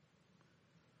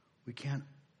 we can't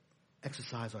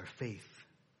exercise our faith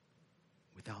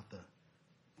without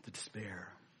the despair,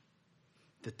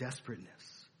 the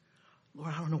desperateness.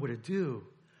 Lord, I don't know what to do.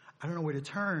 I don't know where to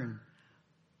turn.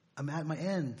 I'm at my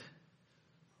end.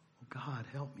 Oh, God,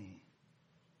 help me.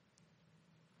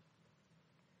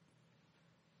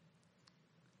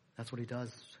 That's what he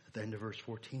does at the end of verse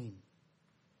 14.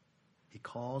 He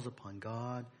calls upon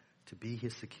God to be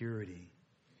his security.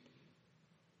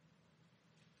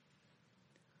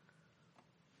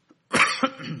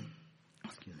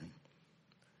 Excuse me.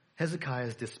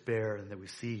 Hezekiah's despair that we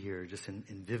see here, just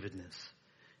in vividness,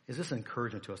 is just an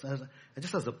encouragement to us.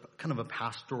 Just as a kind of a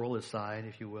pastoral aside,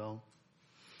 if you will.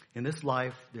 In this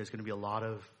life, there's going to be a lot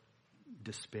of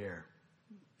despair.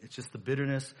 It's just the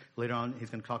bitterness. Later on, he's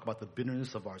going to talk about the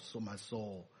bitterness of my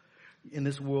soul. In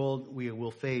this world, we will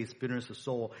face bitterness of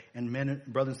soul. And men,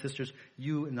 brothers and sisters,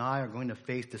 you and I are going to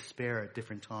face despair at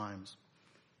different times.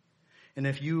 And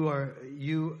if you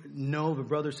know the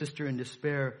brother or sister in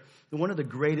despair, one of the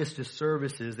greatest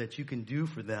disservices that you can do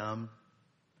for them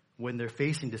when they're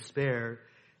facing despair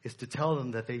is to tell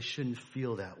them that they shouldn't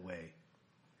feel that way.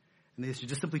 And they should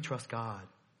just simply trust God.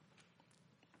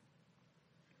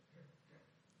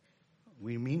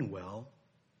 We mean well.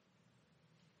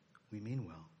 We mean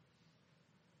well.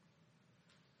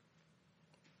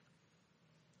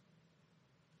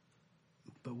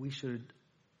 But we should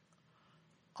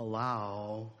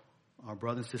allow our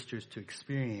brothers and sisters to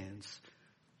experience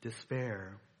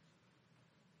despair,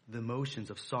 the emotions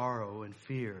of sorrow and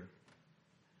fear,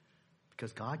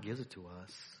 because God gives it to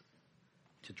us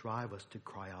to drive us to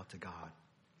cry out to God.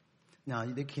 Now,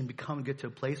 they can get to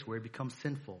a place where it becomes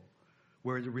sinful,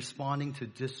 where responding to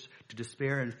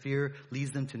despair and fear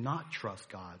leads them to not trust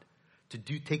God, to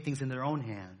take things in their own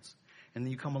hands. And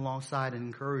then you come alongside and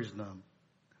encourage them.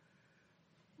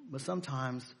 But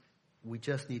sometimes we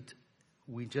just need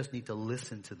to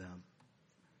listen to them.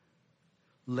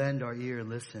 Lend our ear,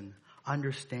 listen,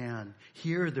 understand,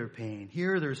 hear their pain,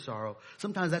 hear their sorrow.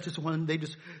 Sometimes that's just when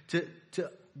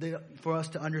for us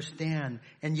to understand.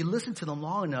 And you listen to them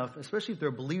long enough, especially if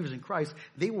they're believers in Christ,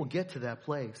 they will get to that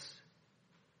place.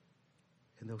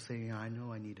 And they'll say, I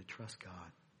know I need to trust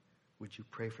God. Would you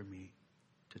pray for me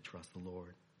to trust the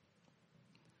Lord?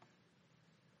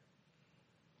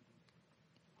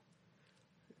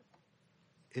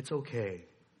 It's okay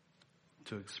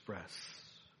to express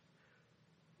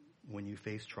when you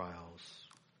face trials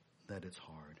that it's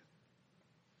hard.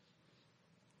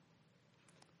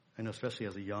 I know, especially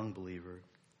as a young believer,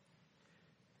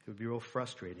 it would be real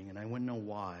frustrating, and I wouldn't know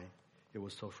why it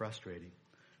was so frustrating.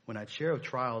 When I'd share of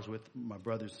trials with my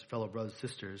fellow brothers and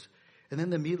sisters, and then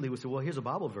they immediately would say, well, here's a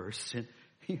Bible verse. And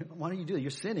why don't you do it?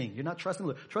 You're sinning. You're not trusting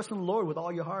the Lord. Trust in the Lord with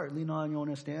all your heart. Lean on your own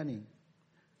understanding.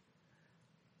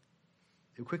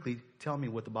 They would quickly tell me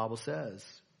what the Bible says.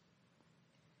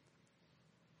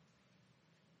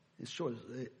 It's short,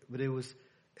 but it was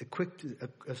a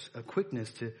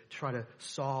quickness to try to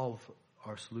solve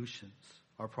our solutions,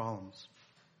 our problems.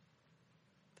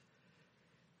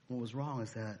 What was wrong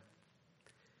is that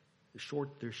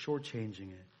they're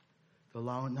shortchanging it. They're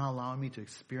not allowing me to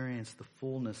experience the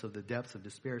fullness of the depths of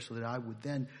despair so that I would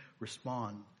then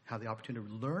respond, have the opportunity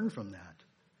to learn from that.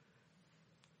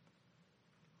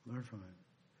 Learn from it.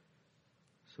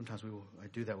 Sometimes I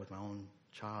do that with my own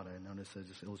child. I notice I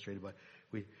just illustrated, but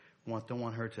we don't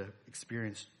want her to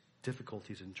experience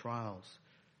difficulties and trials.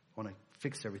 I want to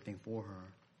fix everything for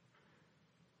her.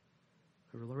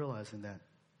 But realizing that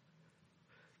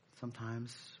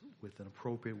sometimes with an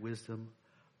appropriate wisdom,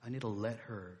 I need to let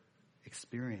her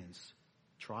experience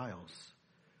trials,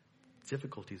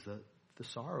 difficulties, the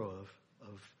sorrow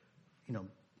of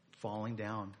falling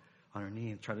down on her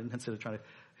knee and instead of trying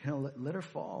to let her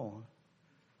fall,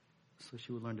 so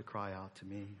she would learn to cry out to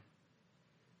me,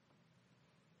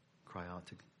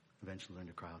 eventually learn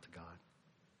to cry out to God.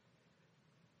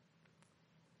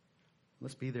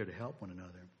 Let's be there to help one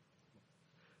another.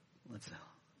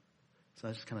 So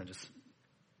that's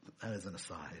that is an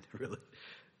aside, really.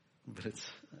 But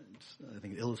it's I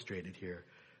think, illustrated here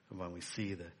when we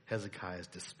see the Hezekiah's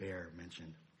despair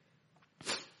mentioned.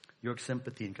 Your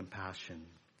sympathy and compassion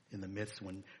in the midst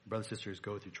when brothers and sisters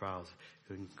go through trials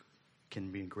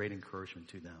can be a great encouragement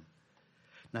to them.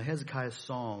 Now Hezekiah's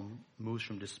psalm moves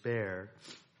from despair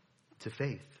to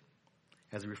faith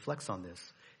as he reflects on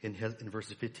this in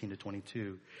verses 15 to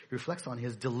 22. He reflects on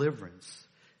his deliverance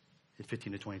in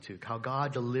 15 to 22, how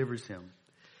God delivers him.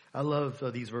 I love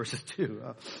these verses too.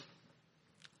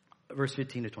 Verse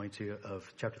 15 to 22 of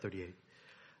chapter 38.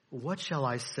 What shall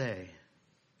I say?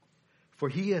 For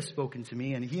he has spoken to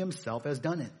me and he himself has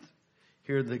done it.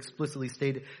 Here the explicitly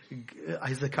stated,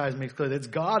 Hezekiah makes clear that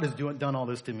God has done all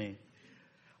this to me.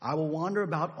 I will wander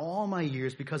about all my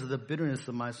years because of the bitterness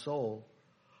of my soul.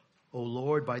 O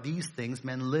Lord, by these things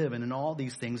men live, and in all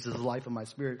these things is the life of my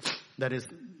spirit. That is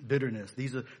bitterness.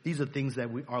 These are things that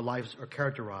our lives are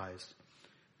characterized.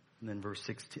 And then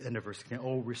end of verse 16.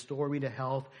 Oh, restore me to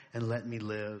health and let me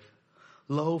live.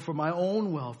 Lo, for my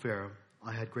own welfare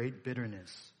I had great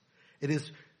bitterness. It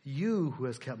is you who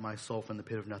has kept my soul from the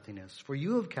pit of nothingness. For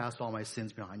you have cast all my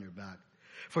sins behind your back.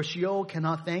 For Sheol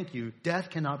cannot thank you.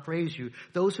 Death cannot praise you.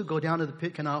 Those who go down to the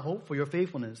pit cannot hope for your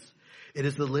faithfulness. It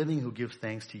is the living who gives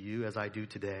thanks to you as I do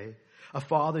today. A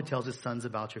father tells his sons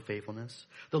about your faithfulness.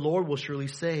 The Lord will surely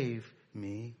save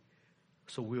me.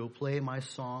 So we will play my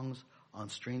songs on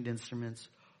stringed instruments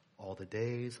all the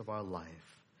days of our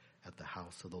life at the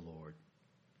house of the Lord.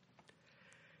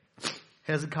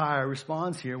 Hezekiah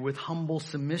responds here with humble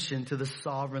submission to the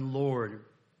sovereign Lord.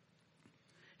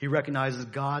 He recognizes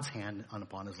God's hand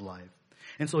upon his life.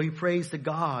 And so he prays to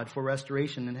God for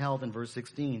restoration and health in verse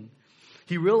 16.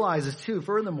 He realizes too,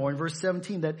 furthermore, in verse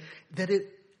 17, that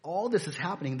all this is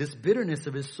happening, this bitterness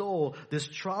of his soul, this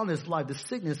trial in his life, this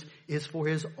sickness is for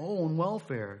his own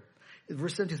welfare.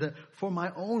 Verse 17 says, for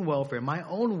my own welfare, my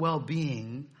own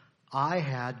well-being, I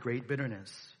had great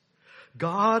bitterness.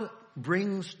 God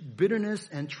brings bitterness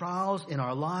and trials in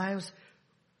our lives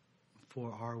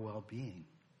for our well-being,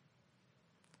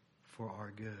 for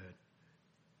our good.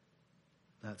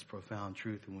 That's profound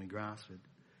truth when we grasp it.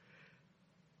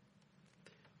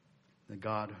 That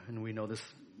God, and we know this,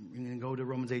 we can go to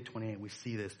Romans 8:28, we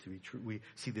see this to be true. We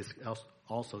see this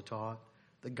also taught,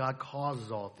 that God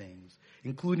causes all things,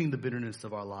 including the bitterness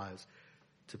of our lives,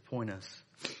 to point us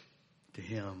to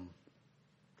Him.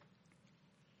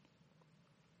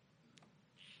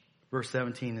 Verse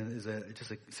 17 is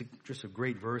just a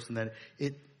great verse, in that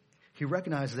he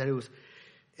recognizes that it was,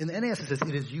 in the NAS it says,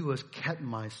 it is you who has kept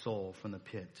my soul from the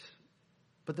pit.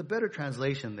 But the better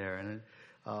translation there, and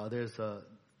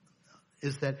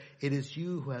is that it is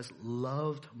you who has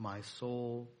loved my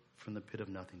soul from the pit of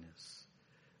nothingness.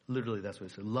 Literally, that's what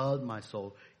it says. Loved my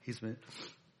soul. I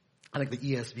think the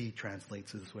ESV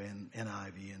translates it this way, and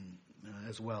NIV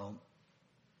as well.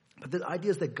 But the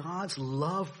idea is that God's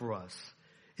love for us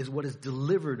is what has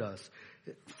delivered us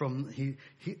from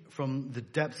the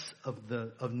depths of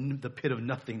the pit of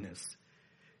nothingness.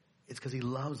 It's because He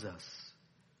loves us.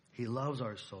 He loves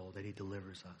our soul that He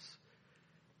delivers us.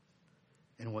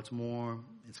 And what's more,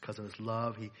 it's because of His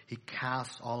love. He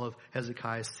casts all of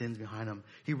Hezekiah's sins behind him.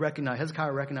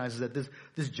 Hezekiah recognizes that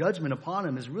this judgment upon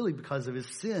him is really because of his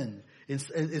sin.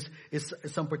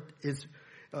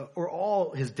 Or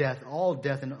all his death, all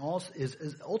death, and all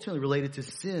is ultimately related to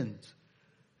sins.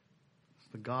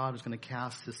 But God is going to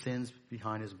cast his sins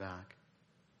behind his back.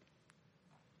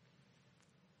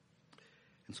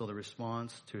 And so the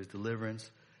response to his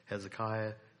deliverance,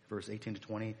 Hezekiah, verse 18 to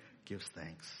 20, gives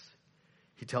thanks.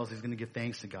 He tells he's going to give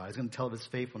thanks to God. He's going to tell of his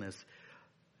faithfulness.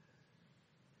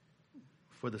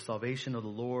 For the salvation of the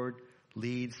Lord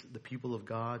leads the people of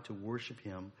God to worship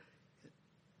Him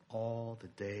all the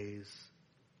days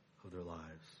of their lives.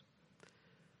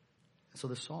 And so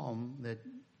the psalm that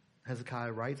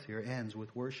Hezekiah writes here ends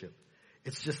with worship.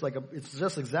 It's just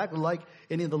exactly like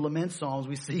any of the lament psalms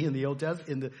we see in the Old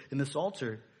Testament, in the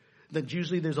Psalter. That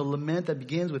usually there's a lament that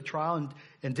begins with trial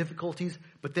and difficulties,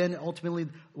 but then ultimately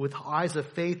with eyes of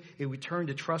faith, we turn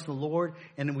to trust in the Lord,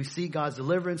 and then we see God's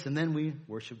deliverance, and then we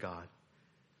worship God.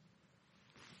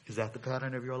 Is that the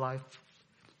pattern of your life?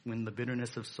 When the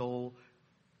bitterness of soul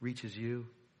reaches you?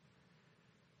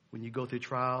 When you go through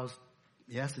trials,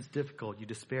 yes, it's difficult. You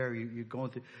despair. You're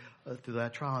going through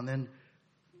that trial, and then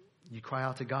you cry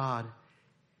out to God,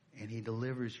 and He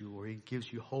delivers you, or He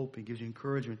gives you hope, He gives you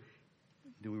encouragement.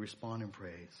 Do we respond in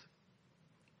praise?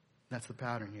 That's the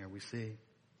pattern here we see.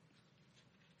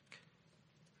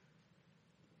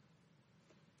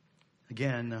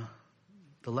 Again,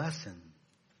 the lesson,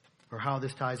 or how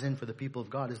this ties in for the people of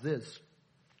God, is this.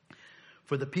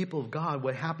 For the people of God,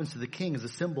 what happens to the king is a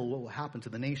symbol of what will happen to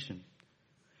the nation.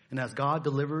 And as God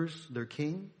delivers their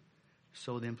king,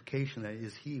 so the implication that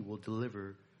is He will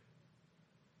deliver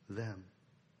them.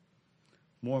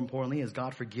 More importantly, as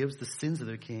God forgives the sins of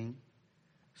their king,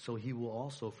 so He will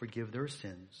also forgive their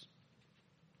sins.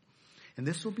 And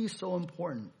this will be so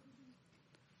important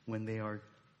when they are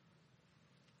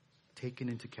taken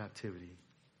into captivity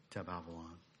to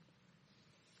Babylon.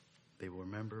 They will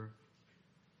remember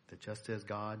that just as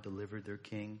God delivered their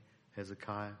king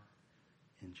Hezekiah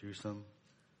in Jerusalem,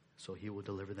 so he will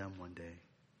deliver them one day.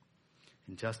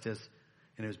 And just as,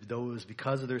 and it was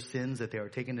because of their sins that they are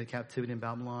taken into captivity in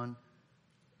Babylon,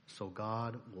 so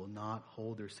God will not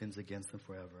hold their sins against them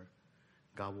forever.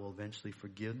 God will eventually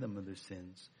forgive them of their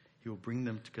sins. He will bring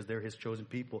them, because they're his chosen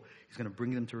people, he's going to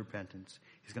bring them to repentance.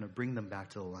 He's going to bring them back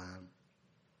to the land.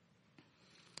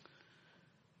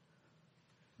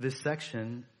 This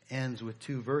section ends with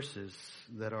two verses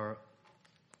that are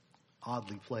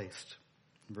oddly placed.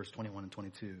 Verse 21 and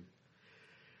 22.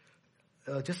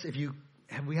 Just if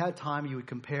we had time, you would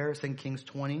compare 2 Kings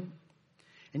 20.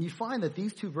 And you find that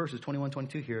these two verses, 21 and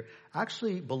 22 here,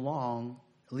 actually belong,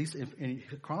 at least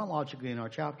chronologically in our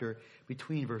chapter,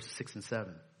 between verses 6 and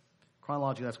 7.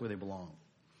 Chronologically, that's where they belong.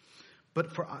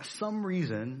 But for some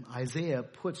reason, Isaiah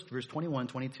puts verse 21 and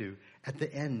 22 at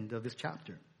the end of this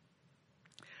chapter.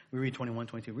 We read 21,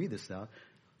 22. Read this now.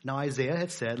 Now Isaiah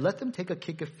had said, let them take a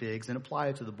cake of figs and apply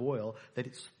it to the boil, that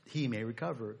he may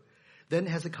recover. Then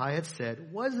Hezekiah had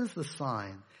said, what is the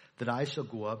sign that I shall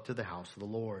go up to the house of the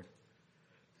Lord?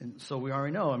 And so we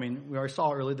already know, we already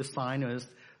saw earlier the sign is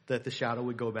that the shadow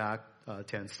would go back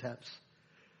 10 steps.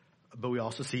 But we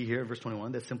also see here, verse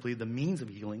 21, that simply the means of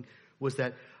healing was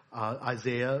that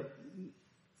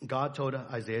God told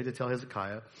Isaiah to tell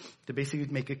Hezekiah to basically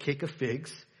make a cake of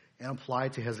figs and apply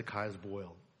it to Hezekiah's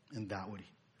boil. And that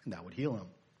would heal him.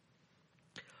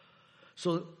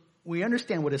 So we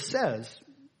understand what it says,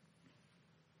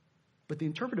 but the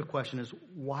interpretive question is,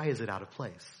 why is it out of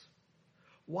place?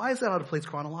 Why is that out of place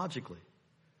chronologically?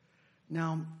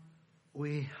 Now,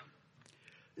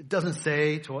 it doesn't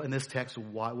say in this text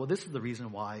why. Well, this is the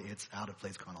reason why it's out of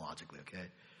place chronologically, okay?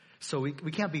 So we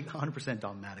can't be 100%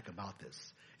 dogmatic about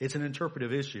this. It's an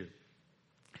interpretive issue.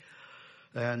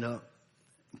 And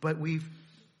but we've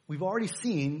already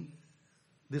seen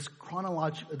this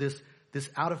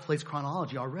out of place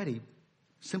chronology already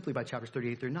simply by chapters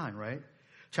 38 through 39, right?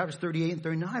 Chapters 38 and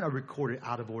 39 are recorded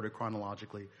out of order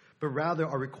chronologically, but rather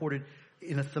are recorded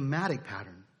in a thematic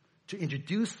pattern to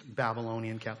introduce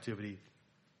Babylonian captivity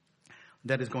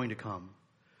that is going to come.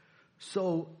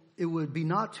 So it would be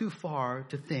not too far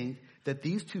to think that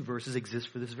these two verses exist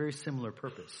for this very similar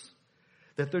purpose.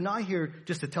 That they're not here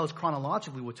just to tell us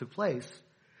chronologically what took place,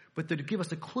 but they're to give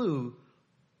us a clue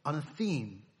on a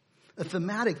theme, a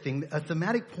thematic thing, a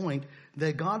thematic point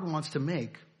that God wants to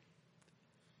make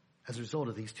as a result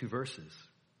of these two verses.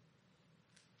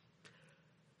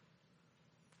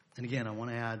 And again, I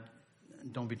want to add,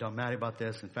 don't be dogmatic about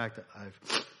this. In fact,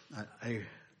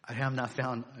 I have not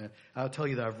found, I'll tell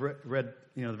you that I've read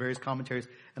the various commentaries,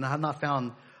 and I have not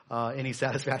found any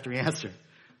satisfactory answer.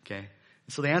 Okay?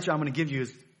 So the answer I'm going to give you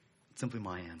is simply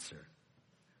my answer.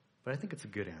 But I think it's a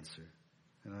good answer.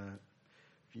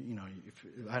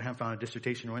 I haven't found a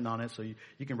dissertation written on it, so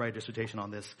you can write a dissertation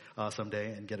on this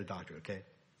someday and get a doctorate, okay?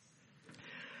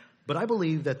 But I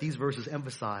believe that these verses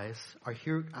are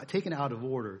here taken out of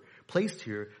order, placed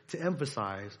here to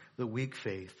emphasize the weak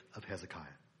faith of Hezekiah.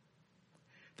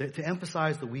 To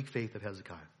emphasize the weak faith of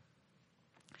Hezekiah.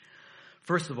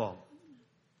 First of all,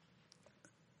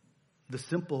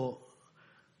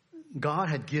 God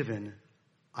had given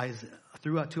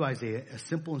to Isaiah a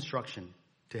simple instruction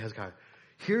to Hezekiah.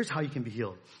 Here's how you can be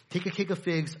healed. Take a cake of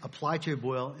figs, apply it to your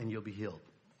boil, and you'll be healed.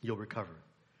 You'll recover.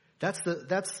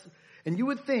 And you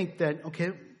would think that, okay,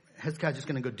 Hezekiah's just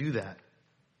going to go do that.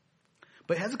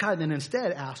 But Hezekiah then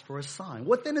instead asked for a sign.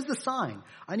 What then is the sign?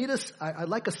 I'd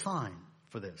like a sign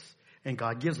for this. And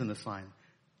God gives him the sign.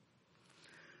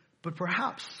 But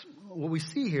perhaps what we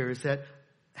see here is that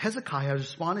Hezekiah has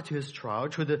responded to his trial,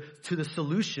 to the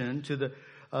solution,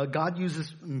 God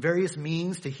uses various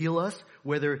means to heal us,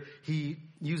 whether he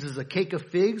uses a cake of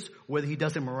figs, whether he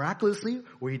does it miraculously,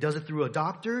 or he does it through a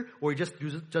doctor, or he just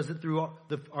does it through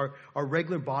our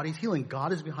regular body's healing.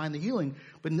 God is behind the healing.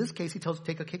 But in this case, he tells us to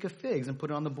take a cake of figs and put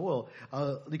it on the boil.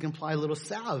 You can apply a little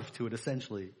salve to it,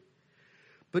 essentially.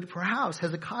 But perhaps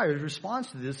Hezekiah's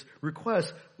response to this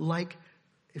request, like,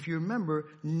 if you remember,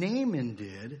 Naaman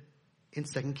did in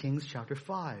 2 Kings chapter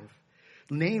 5.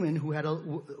 Naaman, who had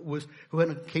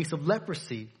a case of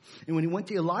leprosy. And when he went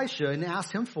to Elisha and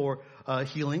asked him for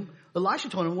healing, Elisha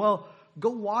told him, well, go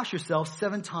wash yourself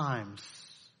 7 times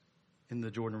in the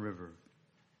Jordan River.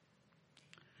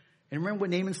 And remember what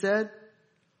Naaman said?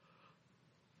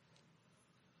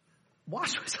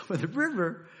 Wash myself in the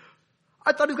river?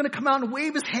 I thought he was going to come out and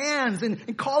wave his hands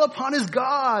and call upon his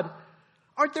God.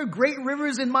 Aren't there great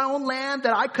rivers in my own land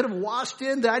that I could have washed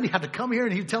in, that I didn't have to come here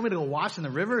and he'd tell me to go wash in the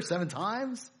river 7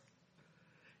 times?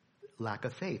 Lack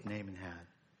of faith Naaman had.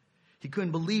 He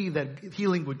couldn't believe that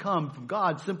healing would come from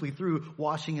God simply through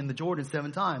washing in the Jordan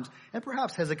 7 times. And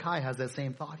perhaps Hezekiah has that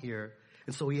same thought here.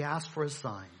 And so he asked for a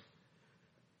sign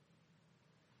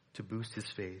to boost his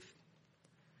faith.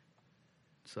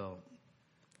 So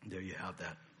there you have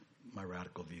that, my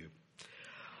radical view.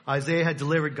 Isaiah had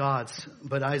delivered God's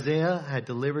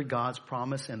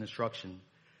promise and instruction.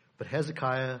 But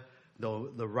Hezekiah,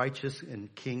 though the righteous and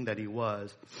king that he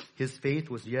was, his faith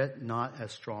was yet not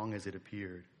as strong as it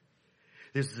appeared.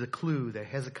 This is a clue that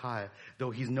Hezekiah,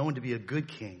 though he's known to be a good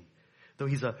king, though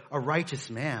he's a righteous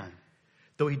man,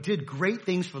 though he did great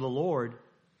things for the Lord,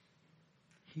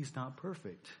 he's not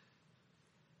perfect.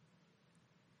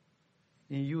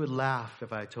 And you would laugh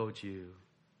if I told you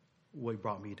what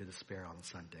brought me to despair on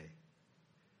Sunday.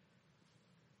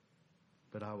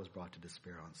 But I was brought to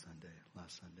despair on Sunday,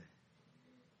 last Sunday.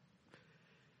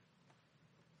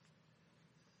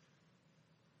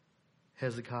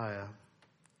 Hezekiah,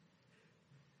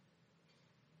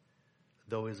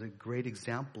 though is a great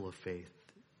example of faith,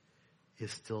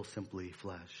 is still simply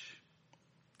flesh,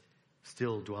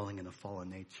 still dwelling in a fallen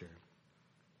nature,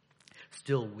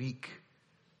 still weak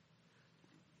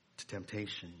to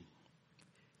temptation.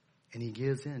 And he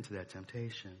gives in to that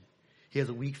temptation. He has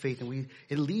a weak faith, and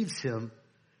it leads him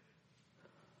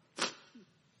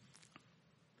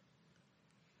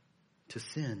to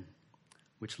sin,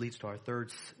 which leads to our third,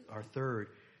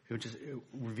 which is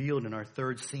revealed in our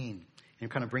third scene. And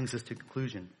it kind of brings us to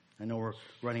conclusion. I know we're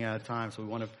running out of time, so we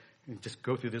want to just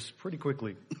go through this pretty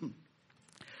quickly.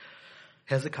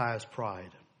 Hezekiah's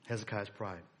pride.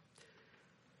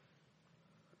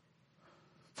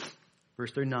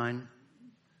 Verse 39,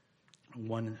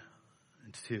 1 and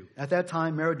 2. At that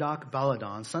time,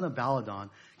 Merodach-Baladan, son of Baladan,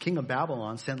 king of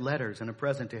Babylon, sent letters and a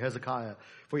present to Hezekiah,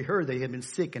 for he heard that he had been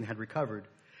sick and had recovered.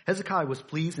 Hezekiah was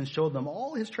pleased and showed them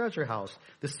all his treasure house,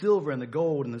 the silver and the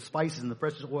gold and the spices and the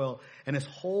precious oil and his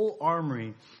whole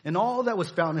armory and all that was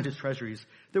found in his treasuries.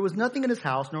 There was nothing in his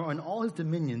house nor in all his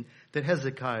dominion that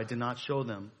Hezekiah did not show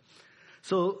them.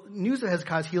 So news of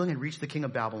Hezekiah's healing had reached the king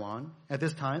of Babylon. At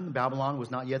this time, Babylon was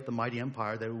not yet the mighty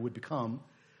empire that it would become.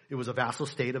 It was a vassal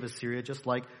state of Assyria, just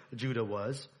like Judah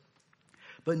was.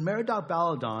 But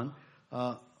Merodach-Baladan,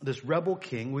 this rebel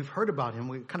king, we've heard about him.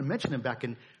 We kind of mentioned him back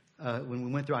in when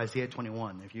we went through Isaiah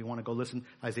 21. If you want to go listen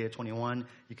to Isaiah 21,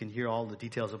 you can hear all the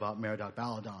details about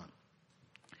Merodach-Baladan.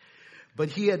 But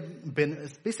he had been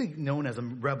basically known as a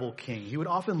rebel king. He would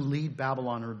often lead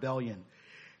Babylon in rebellion.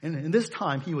 And in this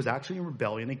time, he was actually in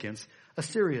rebellion against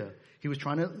Assyria. He was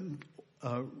trying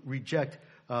to reject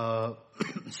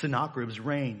Sennacherib's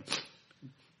reign.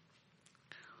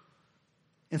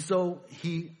 And so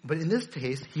but in this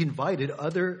case, he invited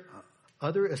other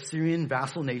Assyrian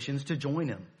vassal nations to join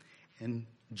him. And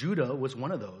Judah was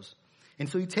one of those. And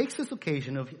so he takes this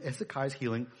occasion of Hezekiah's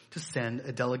healing to send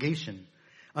a delegation.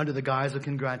 Under the guise of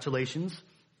congratulations,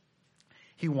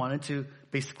 he wanted to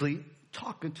basically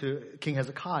talk to King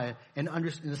Hezekiah and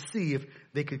see if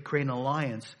they could create an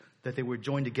alliance that they would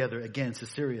join together against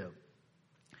Assyria.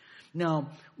 Now,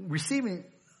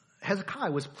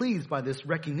 Hezekiah was pleased by this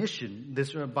recognition,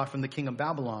 from the king of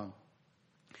Babylon.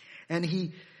 And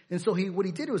so what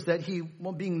he did was that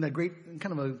being the great,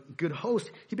 kind of a good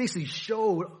host, he basically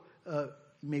showed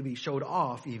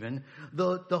off even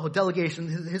the whole delegation,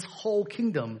 his whole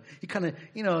kingdom. He kind of,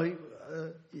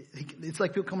 it's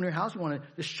like people come to your house, you want to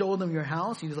just show them your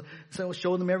house. You just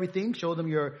show them everything, show them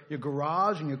your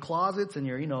garage and your closets and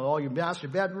your, all your master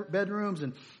bedrooms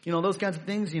and, those kinds of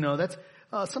things. That's,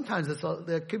 sometimes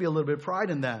there could be a little bit of pride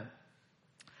in that.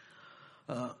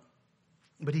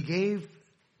 But he gave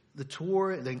the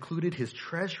tour that included his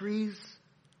treasuries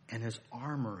and his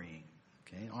armory.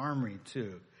 Okay, armory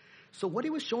too. So what he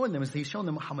was showing them is he's showing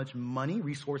them how much money,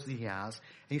 resources he has,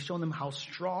 and he's showing them how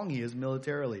strong he is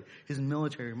militarily, his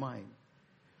military might.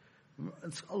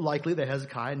 It's likely that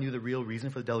Hezekiah knew the real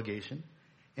reason for the delegation,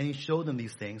 and he showed them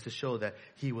these things to show that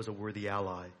he was a worthy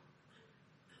ally.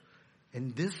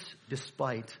 And this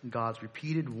despite God's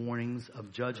repeated warnings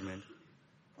of judgment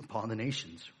upon the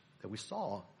nations that we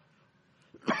saw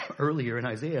earlier in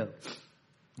Isaiah.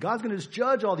 God's going to just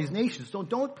judge all these nations.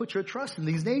 Don't put your trust in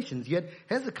these nations. Yet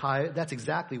Hezekiah, that's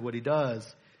exactly what he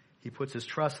does. He puts his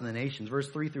trust in the nations. Verse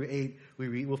 3 through 8,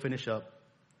 we'll finish up.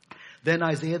 Then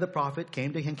Isaiah the prophet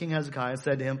came to King Hezekiah and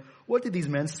said to him, "What did these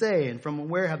men say, and from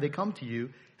where have they come to you?"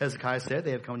 Hezekiah said,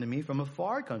 "They have come to me from a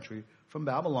far country, from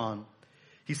Babylon."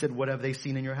 He said, "What have they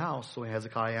seen in your house?" So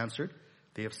Hezekiah answered,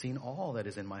 "They have seen all that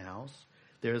is in my house.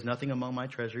 There is nothing among my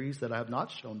treasuries that I have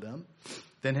not shown them.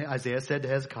 Then Isaiah said to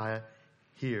Hezekiah,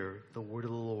 hear the word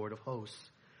of the Lord of hosts.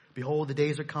 Behold, the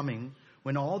days are coming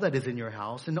when all that is in your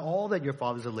house and all that your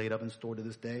fathers have laid up and stored to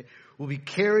this day will be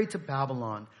carried to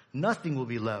Babylon. Nothing will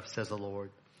be left, says the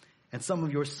Lord. And some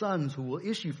of your sons who will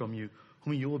issue from you,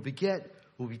 whom you will beget,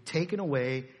 will be taken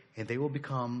away, and they will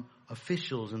become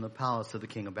officials in the palace of the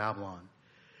king of Babylon.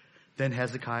 Then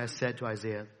Hezekiah said to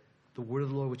Isaiah, the word of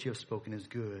the Lord which you have spoken is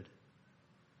good.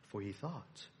 For he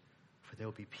thought, for there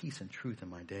will be peace and truth in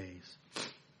my days.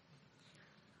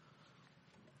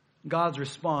 God's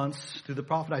response through the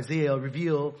prophet Isaiah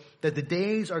revealed that the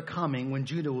days are coming when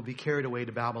Judah will be carried away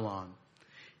to Babylon.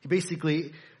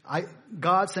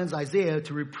 God sends Isaiah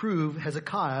to reprove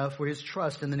Hezekiah for his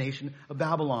trust in the nation of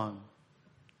Babylon.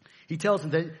 He tells him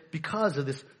that because of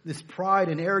this pride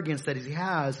and arrogance that he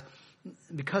has,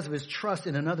 because of his trust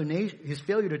in another nation, his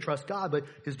failure to trust God, but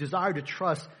his desire to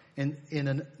trust in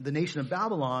the nation of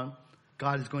Babylon,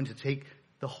 God is going to take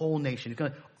the whole nation.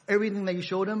 Everything that you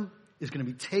showed him is going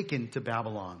to be taken to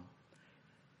Babylon.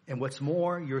 And what's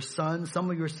more, some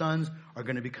of your sons are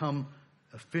going to become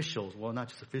officials. Well, not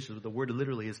just officials, but the word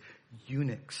literally is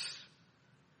eunuchs.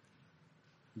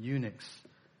 Eunuchs.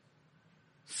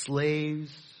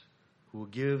 Slaves who will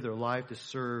give their life to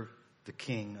serve the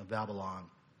king of Babylon.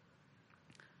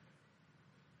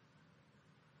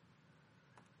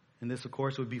 And this, of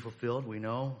course, would be fulfilled, we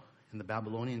know, in the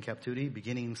Babylonian captivity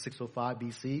beginning in 605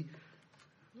 BC.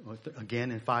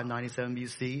 Again in 597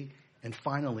 BC, and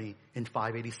finally in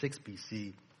 586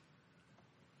 BC.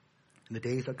 And the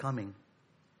days are coming.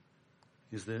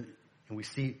 And we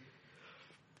see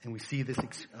this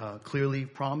clearly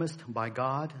promised by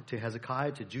God to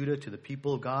Hezekiah, to Judah, to the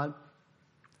people of God.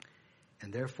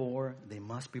 And therefore, they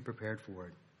must be prepared for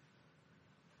it.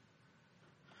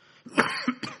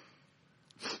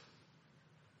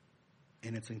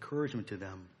 And it's encouragement to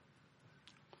them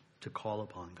to call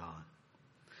upon God.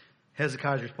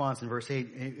 Hezekiah's response in verse 8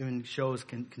 even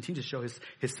continues to show his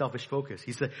selfish focus.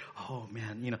 He said, oh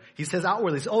man, he says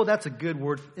outwardly, oh, that's a good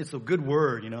word. It's a good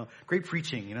word, great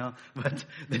preaching, but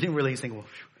then inwardly he's thinking, well,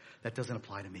 that doesn't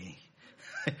apply to me.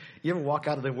 You ever walk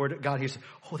out of the word of God, he says,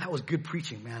 oh, that was good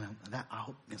preaching, man.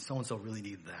 So-and-so really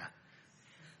needed that.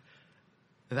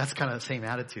 And that's kind of the same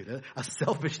attitude, a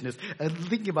selfishness. And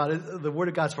thinking about it, the word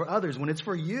of God's for others when it's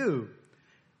for you.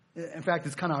 In fact,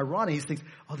 it's kind of ironic. He thinks,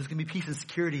 oh, there's going to be peace and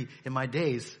security in my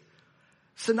days.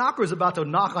 Sennacherib is about to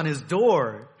knock on his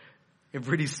door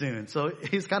pretty soon. So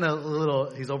he's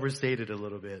he's overstated a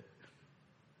little bit.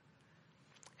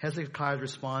 Hezekiah's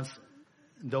response,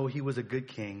 though he was a good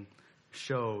king,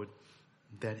 showed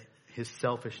that his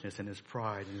selfishness and his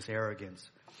pride and his arrogance.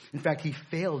 In fact, he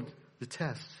failed the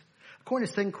test. According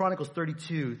to 2 Chronicles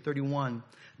 32:31,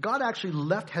 God actually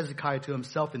left Hezekiah to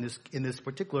himself in this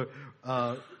particular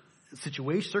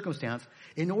circumstance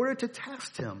in order to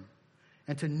test him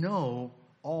and to know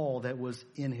all that was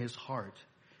in his heart.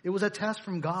 It was a test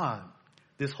from God,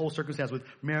 this whole circumstance with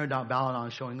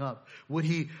Merodach-Baladan showing up. Would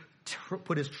he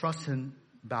put his trust in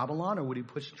Babylon or would he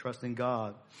put his trust in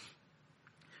God?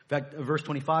 In fact, verse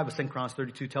 25 of 2 Chronicles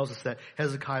 32 tells us that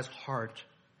Hezekiah's heart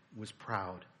was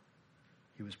proud.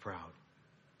 He was proud.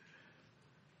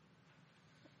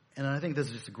 And I think this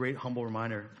is just a great humble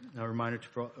reminder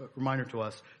to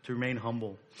us to remain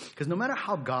humble. Because no matter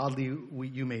how godly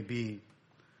you may be,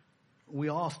 we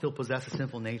all still possess a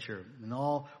sinful nature and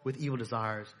all with evil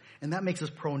desires. And that makes us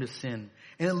prone to sin.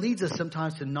 And it leads us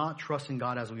sometimes to not trust in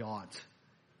God as we ought.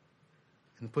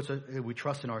 And we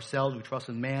trust in ourselves, we trust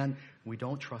in man, we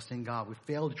don't trust in God. We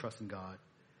fail to trust in God.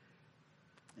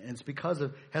 And it's because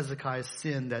of Hezekiah's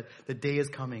sin that the day is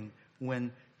coming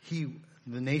when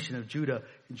the nation of Judah,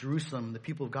 Jerusalem, the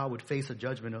people of God would face a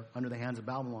judgment under the hands of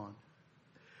Babylon.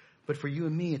 But for you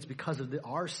and me, it's because of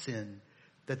our sin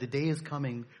that the day is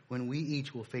coming when we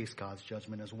each will face God's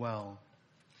judgment as well.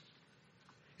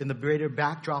 In the greater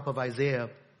backdrop of Isaiah,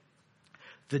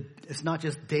 it's not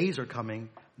just days are coming,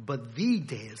 but the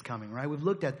day is coming, right? We've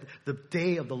looked at the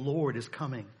day of the Lord is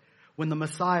coming. When the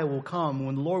Messiah will come,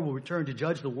 when the Lord will return to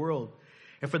judge the world.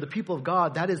 And for the people of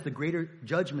God, that is the greater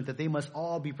judgment that they must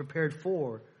all be prepared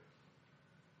for.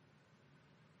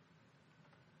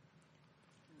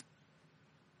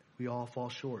 We all fall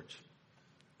short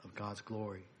of God's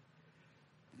glory.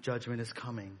 Judgment is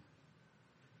coming.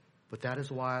 But that is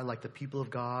why, like the people of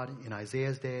God in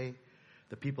Isaiah's day,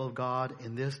 the people of God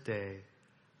in this day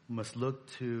must look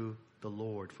to the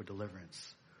Lord for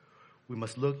deliverance. We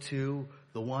must look to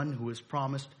the one who is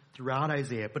promised throughout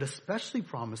Isaiah, but especially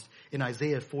promised in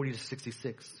Isaiah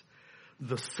 40-66,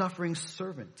 the suffering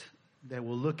servant that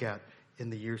we'll look at in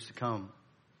the years to come.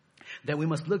 That we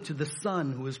must look to the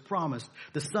Son who is promised,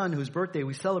 the Son whose birthday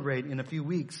we celebrate in a few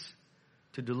weeks,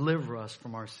 to deliver us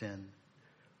from our sin,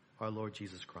 our Lord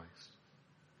Jesus Christ.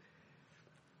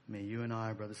 May you and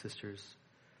I, brothers and sisters,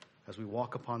 as we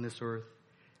walk upon this earth,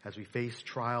 as we face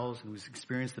trials and we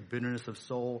experience the bitterness of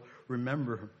soul,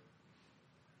 remember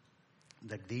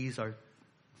that these are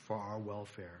for our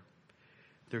welfare.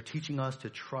 They're teaching us to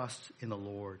trust in the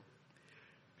Lord.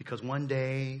 Because one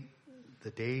day, the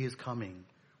day is coming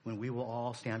when we will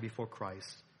all stand before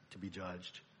Christ to be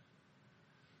judged.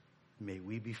 May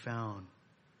we be found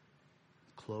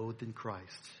clothed in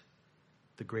Christ,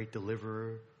 the great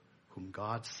deliverer whom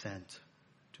God sent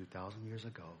 2,000 years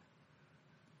ago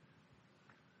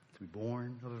to be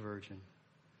born of a virgin,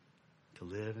 to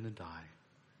live and to die,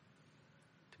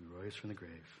 to be raised from the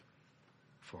grave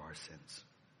for our sins.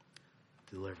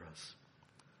 Deliver us.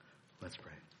 Let's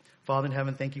pray. Father in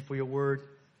heaven, thank you for your word,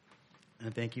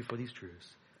 and thank you for these truths.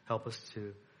 Help us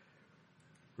to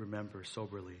remember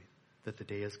soberly that the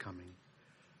day is coming.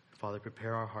 Father,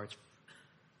 prepare our hearts.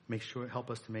 Help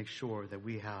us to make sure that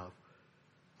we have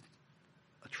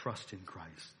a trust in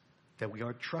Christ, that we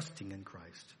are trusting in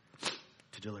Christ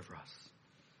to deliver us.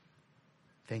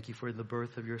 Thank you for the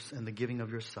birth of and the giving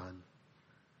of your Son,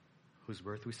 whose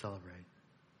birth we celebrate.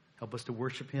 Help us to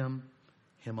worship him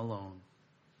alone.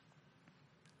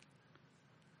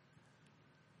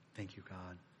 Thank you,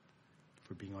 God,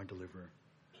 for being our deliverer.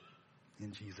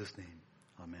 In Jesus' name,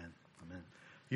 amen. Amen.